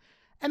now.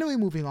 Anyway,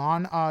 moving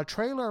on, a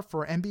trailer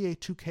for NBA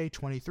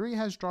 2K23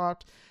 has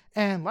dropped,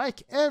 and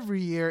like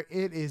every year,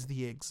 it is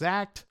the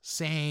exact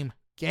same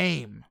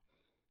game,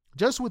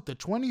 just with the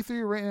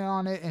 23 written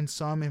on it and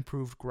some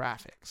improved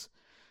graphics.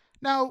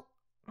 Now,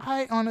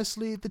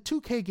 honestly, the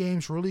 2K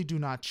games really do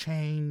not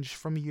change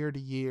from year to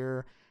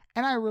year,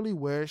 and I really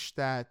wish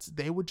that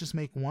they would just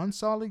make one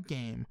solid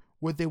game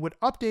where they would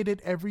update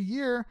it every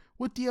year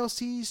with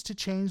DLCs to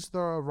change the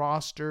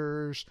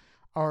rosters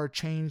or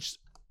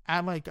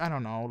add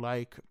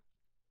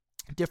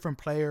different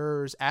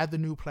players, add the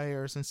new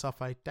players and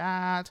stuff like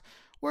that,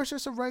 where it's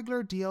just a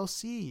regular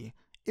DLC.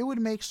 It would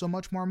make so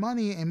much more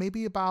money, and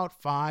maybe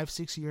about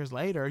 5-6 years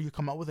later, you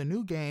come up with a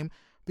new game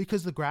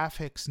because the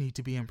graphics need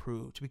to be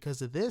improved,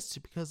 because of this,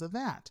 because of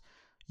that.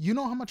 You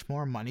know how much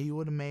more money you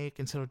would make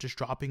instead of just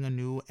dropping a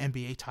new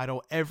NBA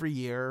title every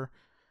year?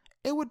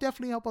 It would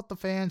definitely help out the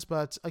fans,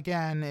 but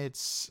again,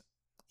 it's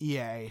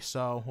EA,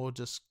 so we'll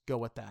just go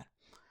with that.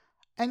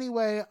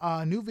 Anyway,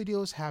 new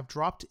videos have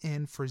dropped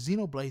in for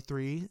Xenoblade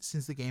 3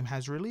 since the game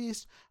has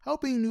released,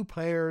 helping new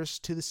players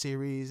to the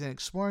series and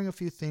exploring a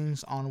few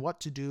things on what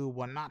to do,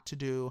 what not to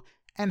do,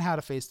 and how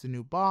to face the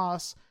new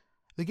boss.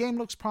 The game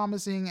looks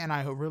promising, and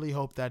I really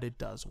hope that it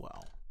does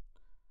well.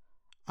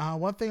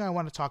 One thing I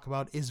want to talk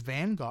about is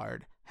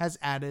Vanguard has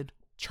added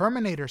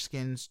Terminator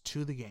skins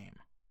to the game.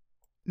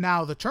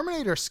 Now, the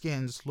Terminator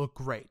skins look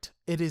great.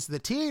 It is the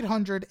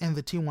T800 and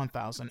the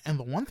T1000, and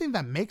the one thing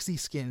that makes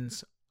these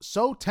skins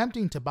so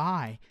tempting to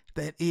buy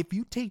that if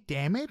you take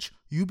damage,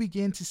 you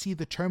begin to see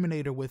the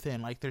Terminator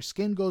within. Like, their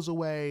skin goes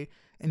away,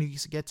 and you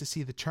get to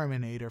see the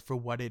Terminator for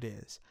what it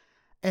is.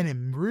 And it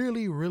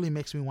really, really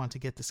makes me want to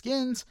get the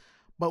skins.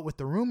 But with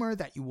the rumor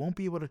that you won't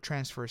be able to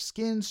transfer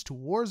skins to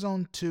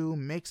Warzone 2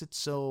 makes it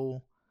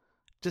so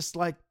just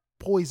like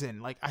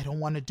poison. Like, I don't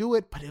want to do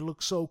it, but it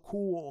looks so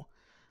cool.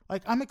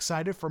 Like, I'm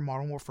excited for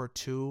Modern Warfare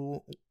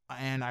 2,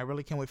 and I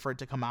really can't wait for it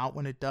to come out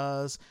when it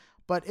does.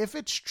 But if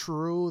it's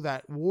true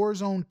that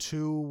Warzone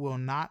 2 will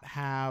not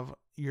have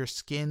your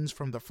skins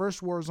from the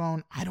first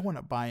Warzone, I don't want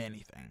to buy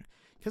anything.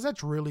 Because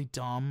that's really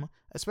dumb,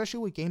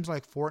 especially with games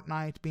like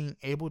Fortnite being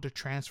able to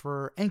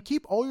transfer and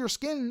keep all your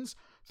skins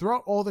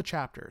throughout all the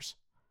chapters.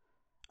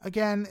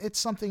 Again, it's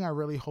something I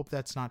really hope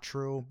that's not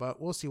true,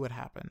 but we'll see what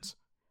happens.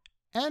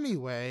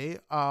 Anyway,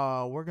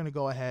 we're going to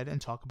go ahead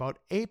and talk about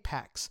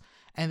Apex.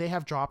 And they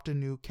have dropped a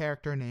new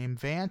character named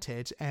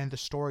Vantage, and the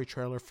story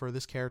trailer for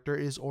this character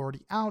is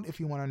already out if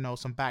you want to know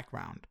some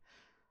background.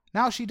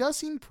 Now, she does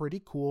seem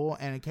pretty cool,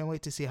 and I can't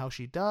wait to see how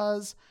she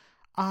does.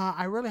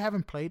 I really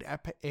haven't played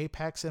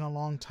Apex in a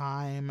long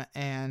time,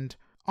 and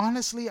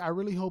honestly, I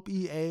really hope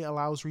EA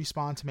allows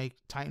Respawn to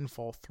make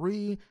Titanfall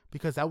 3,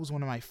 because that was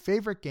one of my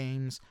favorite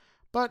games.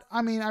 But,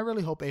 I mean, I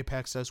really hope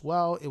Apex does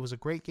well. It was a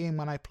great game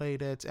when I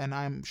played it, and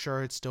I'm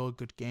sure it's still a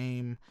good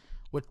game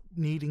with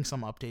needing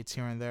some updates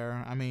here and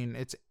there. I mean,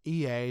 it's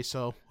EA,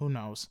 so who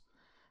knows.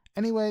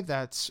 Anyway,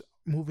 that's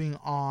moving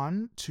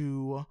on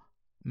to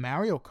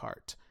Mario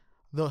Kart.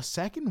 The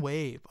second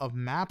wave of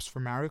maps for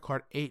Mario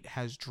Kart 8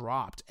 has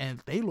dropped,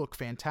 and they look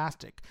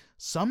fantastic.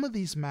 Some of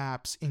these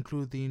maps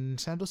include the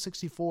Nintendo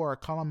 64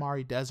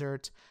 Calamari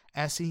Desert,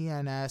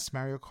 SNES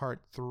Mario Kart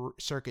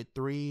Circuit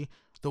 3,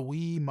 the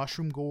Wii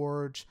Mushroom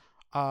Gorge,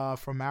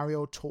 from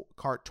Mario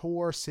Kart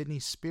Tour, Sydney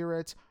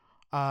Spirit,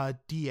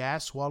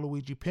 DS,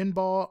 Waluigi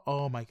Pinball.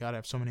 Oh my god, I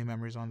have so many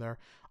memories on there.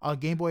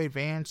 Game Boy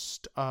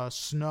Advanced,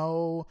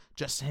 Snow,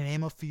 just to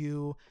name a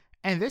few.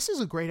 And this is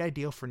a great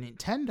idea for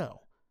Nintendo.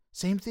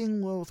 Same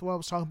thing with what I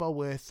was talking about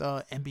with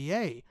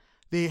NBA.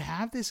 They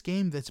have this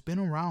game that's been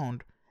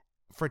around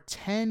for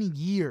 10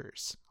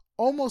 years.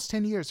 Almost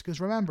 10 years, because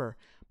remember,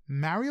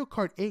 Mario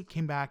Kart 8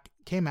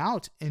 came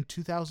out in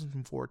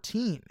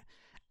 2014.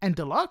 And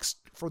Deluxe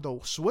for the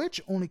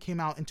Switch only came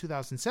out in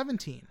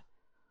 2017.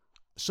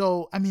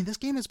 So, I mean, this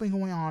game has been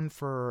going on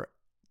for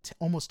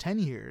almost 10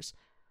 years.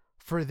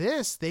 For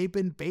this, they've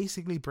been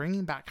basically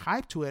bringing back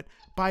hype to it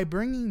by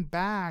bringing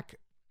back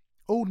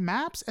old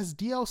maps as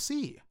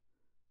DLC.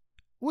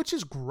 which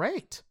is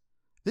great.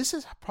 This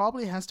is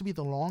probably has to be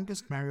the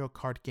longest Mario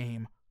Kart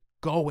game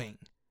going.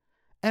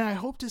 And I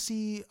hope to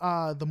see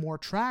the more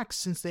tracks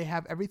since they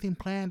have everything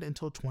planned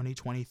until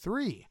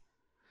 2023.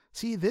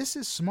 See, this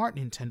is smart,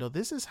 Nintendo.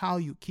 This is how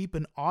you keep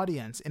an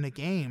audience in a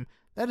game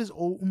that is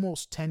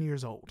almost 10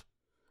 years old.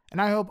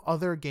 And I hope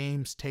other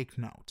games take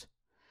note.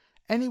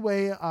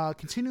 Anyway,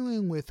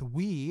 continuing with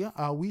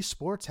Wii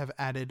Sports have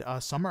added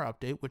a summer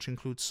update, which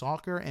includes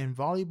soccer and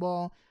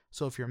volleyball.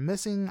 So if you're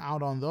missing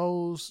out on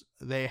those,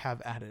 they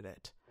have added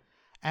it.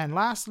 And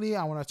lastly,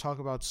 I want to talk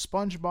about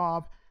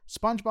SpongeBob.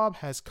 SpongeBob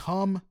has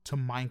come to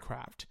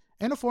Minecraft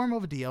in a form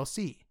of a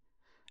DLC.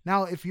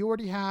 Now, if you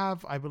already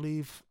have, I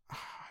believe, I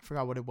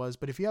forgot what it was,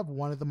 but if you have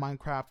one of the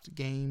Minecraft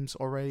games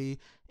already,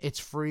 it's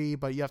free,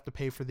 but you have to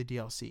pay for the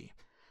DLC.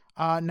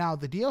 Now,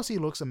 the DLC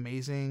looks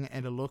amazing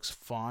and it looks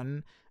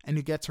fun, and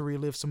you get to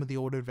relive some of the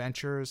old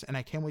adventures, and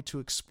I can't wait to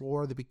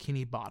explore the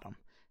Bikini Bottom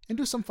and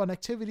do some fun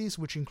activities,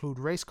 which include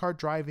race car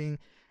driving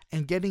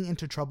and getting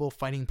into trouble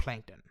fighting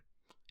Plankton.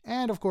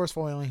 And, of course,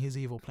 foiling his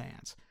evil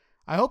plans.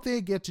 I hope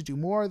they get to do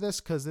more of this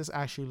because this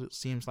actually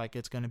seems like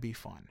it's going to be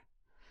fun.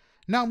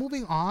 Now,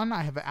 moving on,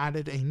 I have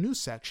added a new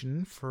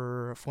section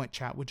for Fuent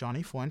Chat with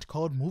Johnny Fuent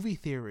called Movie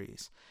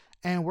Theories.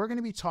 And we're going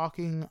to be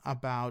talking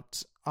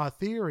about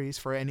theories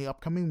for any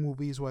upcoming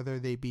movies, whether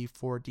they be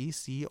for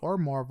DC or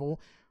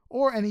Marvel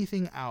or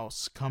anything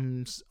else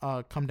come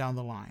down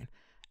the line.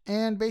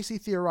 And basically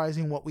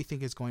theorizing what we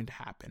think is going to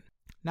happen.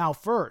 Now,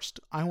 first,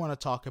 I want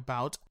to talk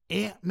about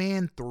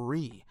Ant-Man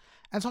 3.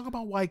 And talk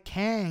about why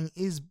Kang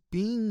is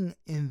being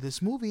in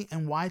this movie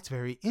and why it's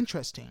very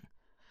interesting.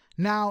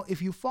 Now,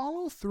 if you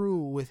follow through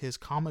with his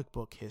comic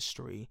book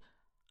history,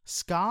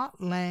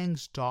 Scott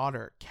Lang's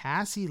daughter,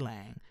 Cassie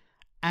Lang,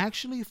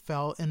 actually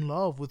fell in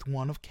love with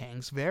one of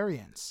Kang's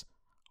variants,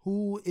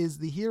 who is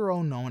the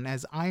hero known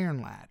as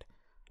Iron Lad.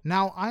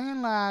 Now,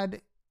 Iron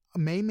Lad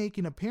may make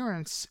an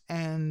appearance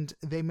and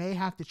they may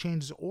have to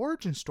change his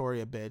origin story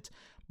a bit,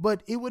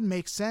 but it would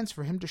make sense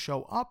for him to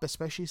show up,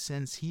 especially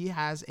since he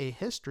has a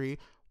history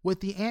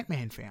with the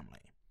Ant-Man family.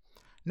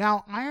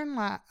 Now, Iron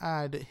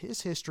Lad,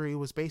 his history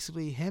was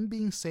basically him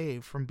being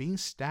saved from being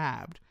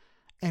stabbed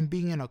and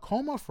being in a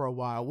coma for a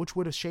while, which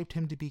would have shaped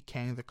him to be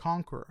Kang the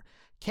Conqueror.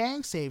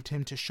 Kang saved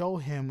him to show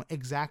him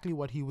exactly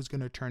what he was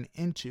going to turn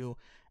into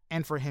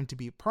and for him to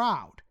be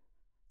proud.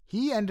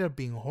 He ended up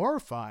being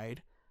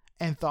horrified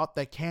and thought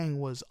that Kang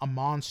was a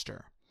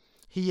monster.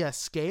 He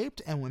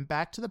escaped and went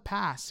back to the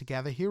past to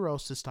gather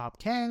heroes to stop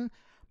Kang,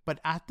 but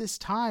at this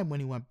time when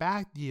he went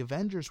back, the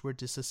Avengers were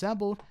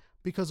disassembled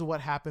because of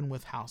what happened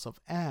with House of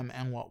M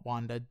and what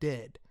Wanda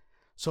did.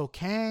 So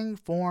Kang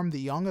formed the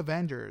Young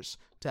Avengers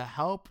to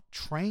help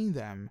train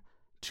them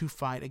to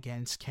fight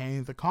against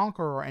Kang the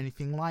Conqueror or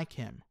anything like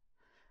him.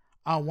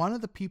 One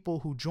of the people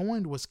who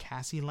joined was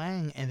Cassie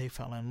Lang, and they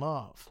fell in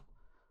love.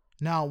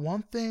 Now,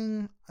 one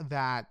thing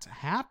that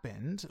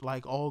happened,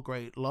 like all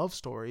great love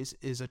stories,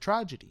 is a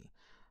tragedy.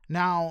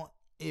 Now,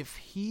 if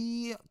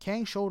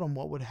Kang showed him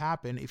what would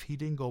happen if he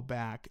didn't go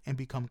back and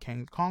become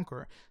Kang the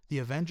Conqueror. The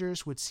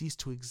Avengers would cease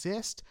to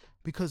exist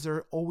because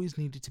there always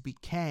needed to be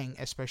Kang,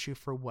 especially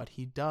for what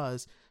he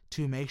does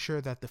to make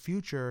sure that the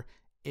future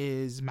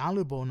is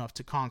malleable enough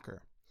to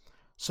conquer.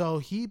 So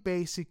he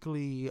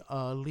basically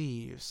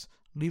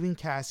leaving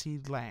Cassie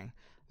Lang.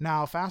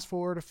 Now, fast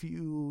forward a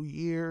few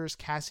years,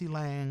 Cassie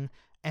Lang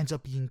ends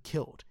up being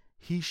killed.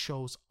 He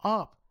shows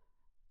up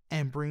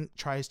and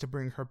tries to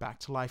bring her back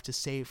to life to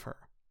save her.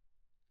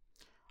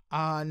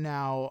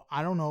 Now,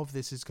 I don't know if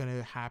this is going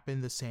to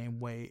happen the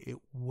same way it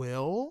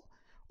will,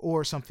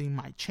 or something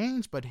might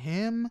change, but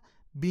him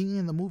being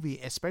in the movie,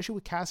 especially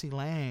with Cassie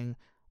Lang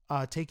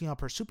taking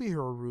up her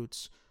superhero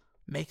roots,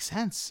 makes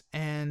sense.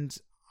 And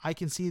I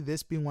can see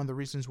this being one of the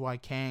reasons why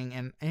Kang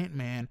and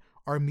Ant-Man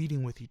are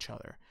meeting with each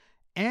other.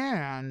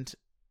 And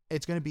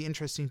it's going to be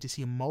interesting to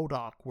see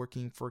MODOK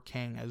working for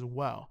Kang as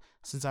well,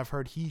 since I've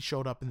heard he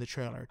showed up in the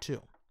trailer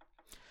too.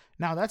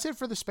 Now, that's it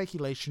for the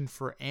speculation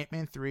for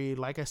Ant-Man 3.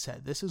 Like I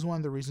said, this is one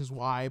of the reasons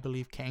why I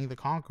believe Kang the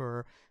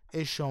Conqueror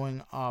is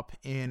showing up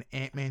in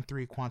Ant-Man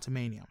 3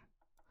 Quantumania.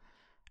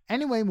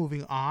 Anyway,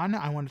 moving on,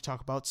 I want to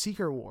talk about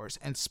Secret Wars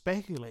and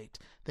speculate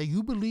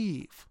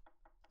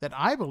that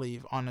I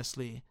believe,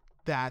 honestly,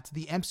 that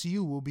the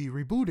MCU will be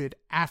rebooted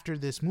after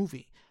this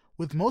movie,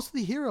 with most of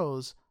the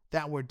heroes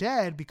that were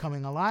dead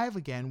becoming alive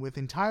again with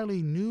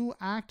entirely new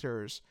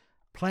actors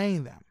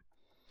playing them.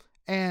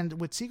 And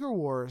with Secret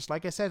Wars,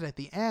 like I said at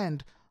the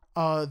end,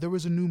 there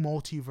was a new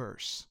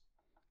multiverse.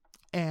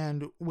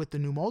 And with the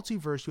new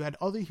multiverse, you had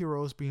other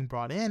heroes being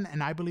brought in,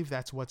 and I believe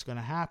that's what's going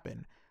to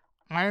happen.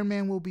 Iron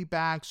Man will be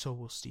back, so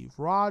will Steve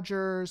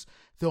Rogers.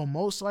 They'll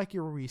most likely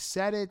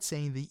reset it,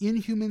 saying the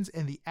Inhumans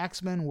and the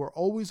X-Men were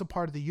always a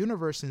part of the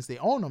universe since they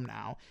own them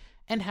now,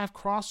 and have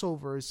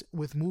crossovers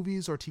with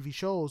movies or TV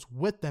shows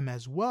with them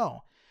as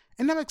well.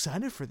 And I'm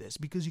excited for this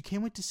because you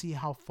can't wait to see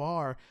how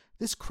far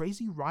this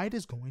crazy ride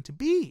is going to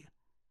be.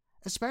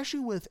 Especially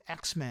with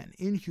X-Men,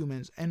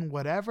 Inhumans, and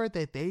whatever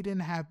that they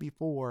didn't have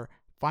before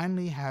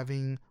finally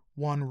having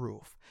one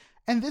roof.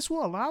 And this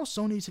will allow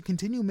Sony to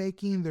continue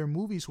making their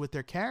movies with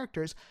their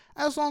characters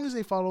as long as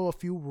they follow a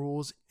few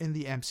rules in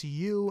the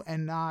MCU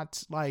and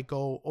not like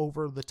go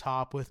over the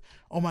top with,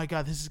 oh my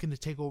god, this is going to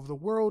take over the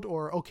world,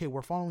 or okay,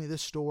 we're following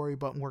this story,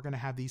 but we're going to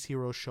have these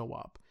heroes show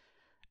up.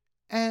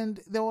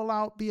 And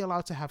they'll be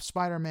allowed to have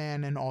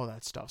Spider-Man and all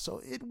that stuff.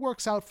 So it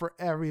works out for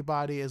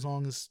everybody as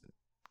long as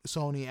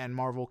Sony and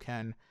Marvel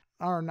can,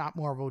 or not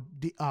Marvel,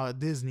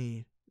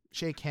 Disney,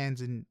 shake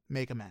hands and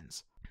make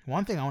amends.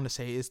 One thing I want to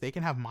say is they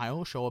can have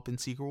Miles show up in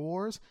Secret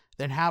Wars,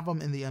 then have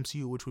him in the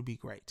MCU, which would be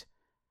great.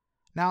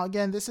 Now,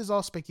 again, this is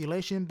all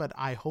speculation, but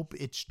I hope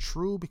it's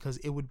true because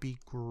it would be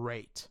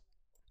great.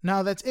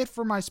 Now, that's it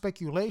for my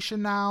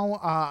speculation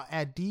now.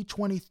 At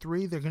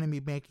D23, they're going to be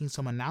making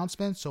some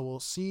announcements, so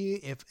we'll see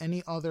if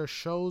any other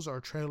shows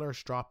or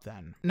trailers drop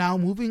then. Now,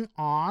 moving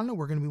on,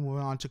 we're going to be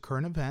moving on to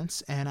current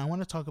events, and I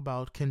want to talk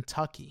about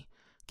Kentucky.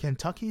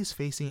 Kentucky is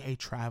facing a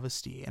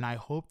travesty, and I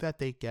hope that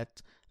they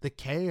get the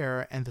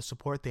care and the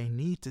support they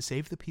need to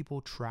save the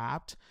people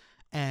trapped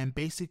and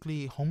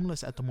basically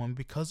homeless at the moment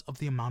because of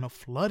the amount of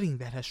flooding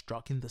that has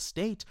struck in the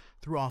state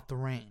throughout the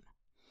rain.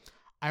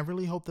 I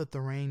really hope that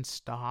the rain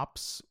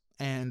stops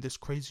and this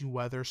crazy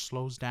weather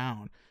slows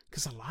down,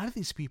 because a lot of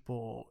these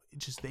people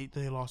just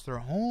they lost their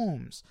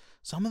homes.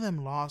 Some of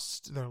them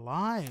lost their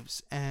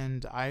lives,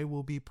 and I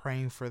will be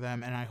praying for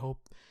them, and I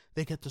hope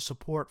they get the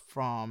support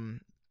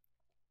from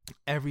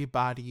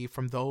everybody,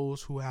 from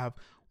those who have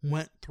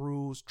went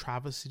through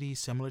travesty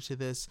similar to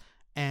this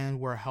and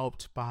were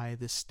helped by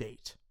the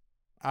state.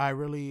 I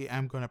really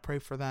am going to pray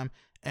for them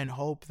and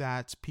hope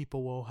that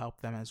people will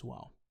help them as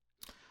well.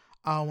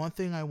 One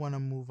thing I want to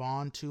move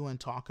on to and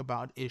talk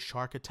about is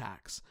shark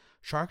attacks.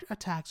 Shark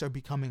attacks are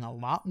becoming a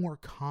lot more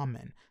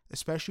common,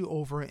 especially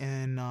over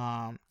in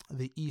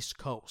the East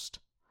Coast.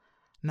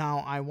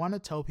 Now, I want to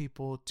tell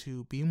people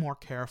to be more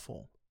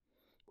careful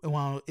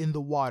while in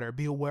the water.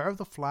 Be aware of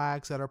the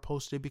flags that are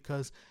posted,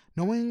 because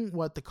knowing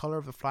what the color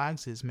of the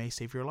flags is may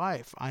save your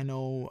life. I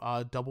know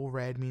double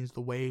red means the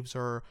waves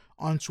are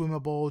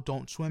unswimmable,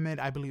 don't swim it.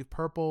 I believe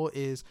purple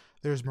is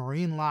there's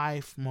marine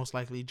life, most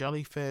likely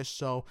jellyfish.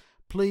 So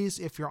please,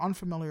 if you're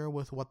unfamiliar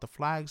with what the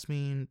flags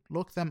mean,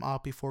 look them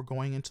up before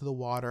going into the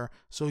water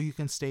so you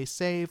can stay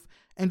safe,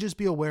 and just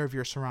be aware of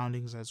your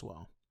surroundings as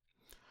well.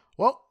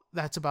 Well,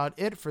 that's about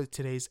it for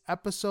today's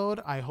episode.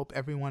 I hope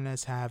everyone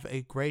has have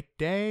a great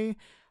day.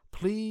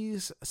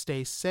 Please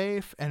stay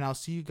safe, and I'll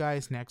see you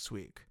guys next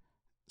week.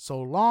 So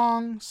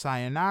long,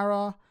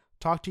 sayonara,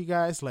 talk to you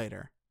guys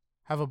later.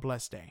 Have a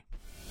blessed day.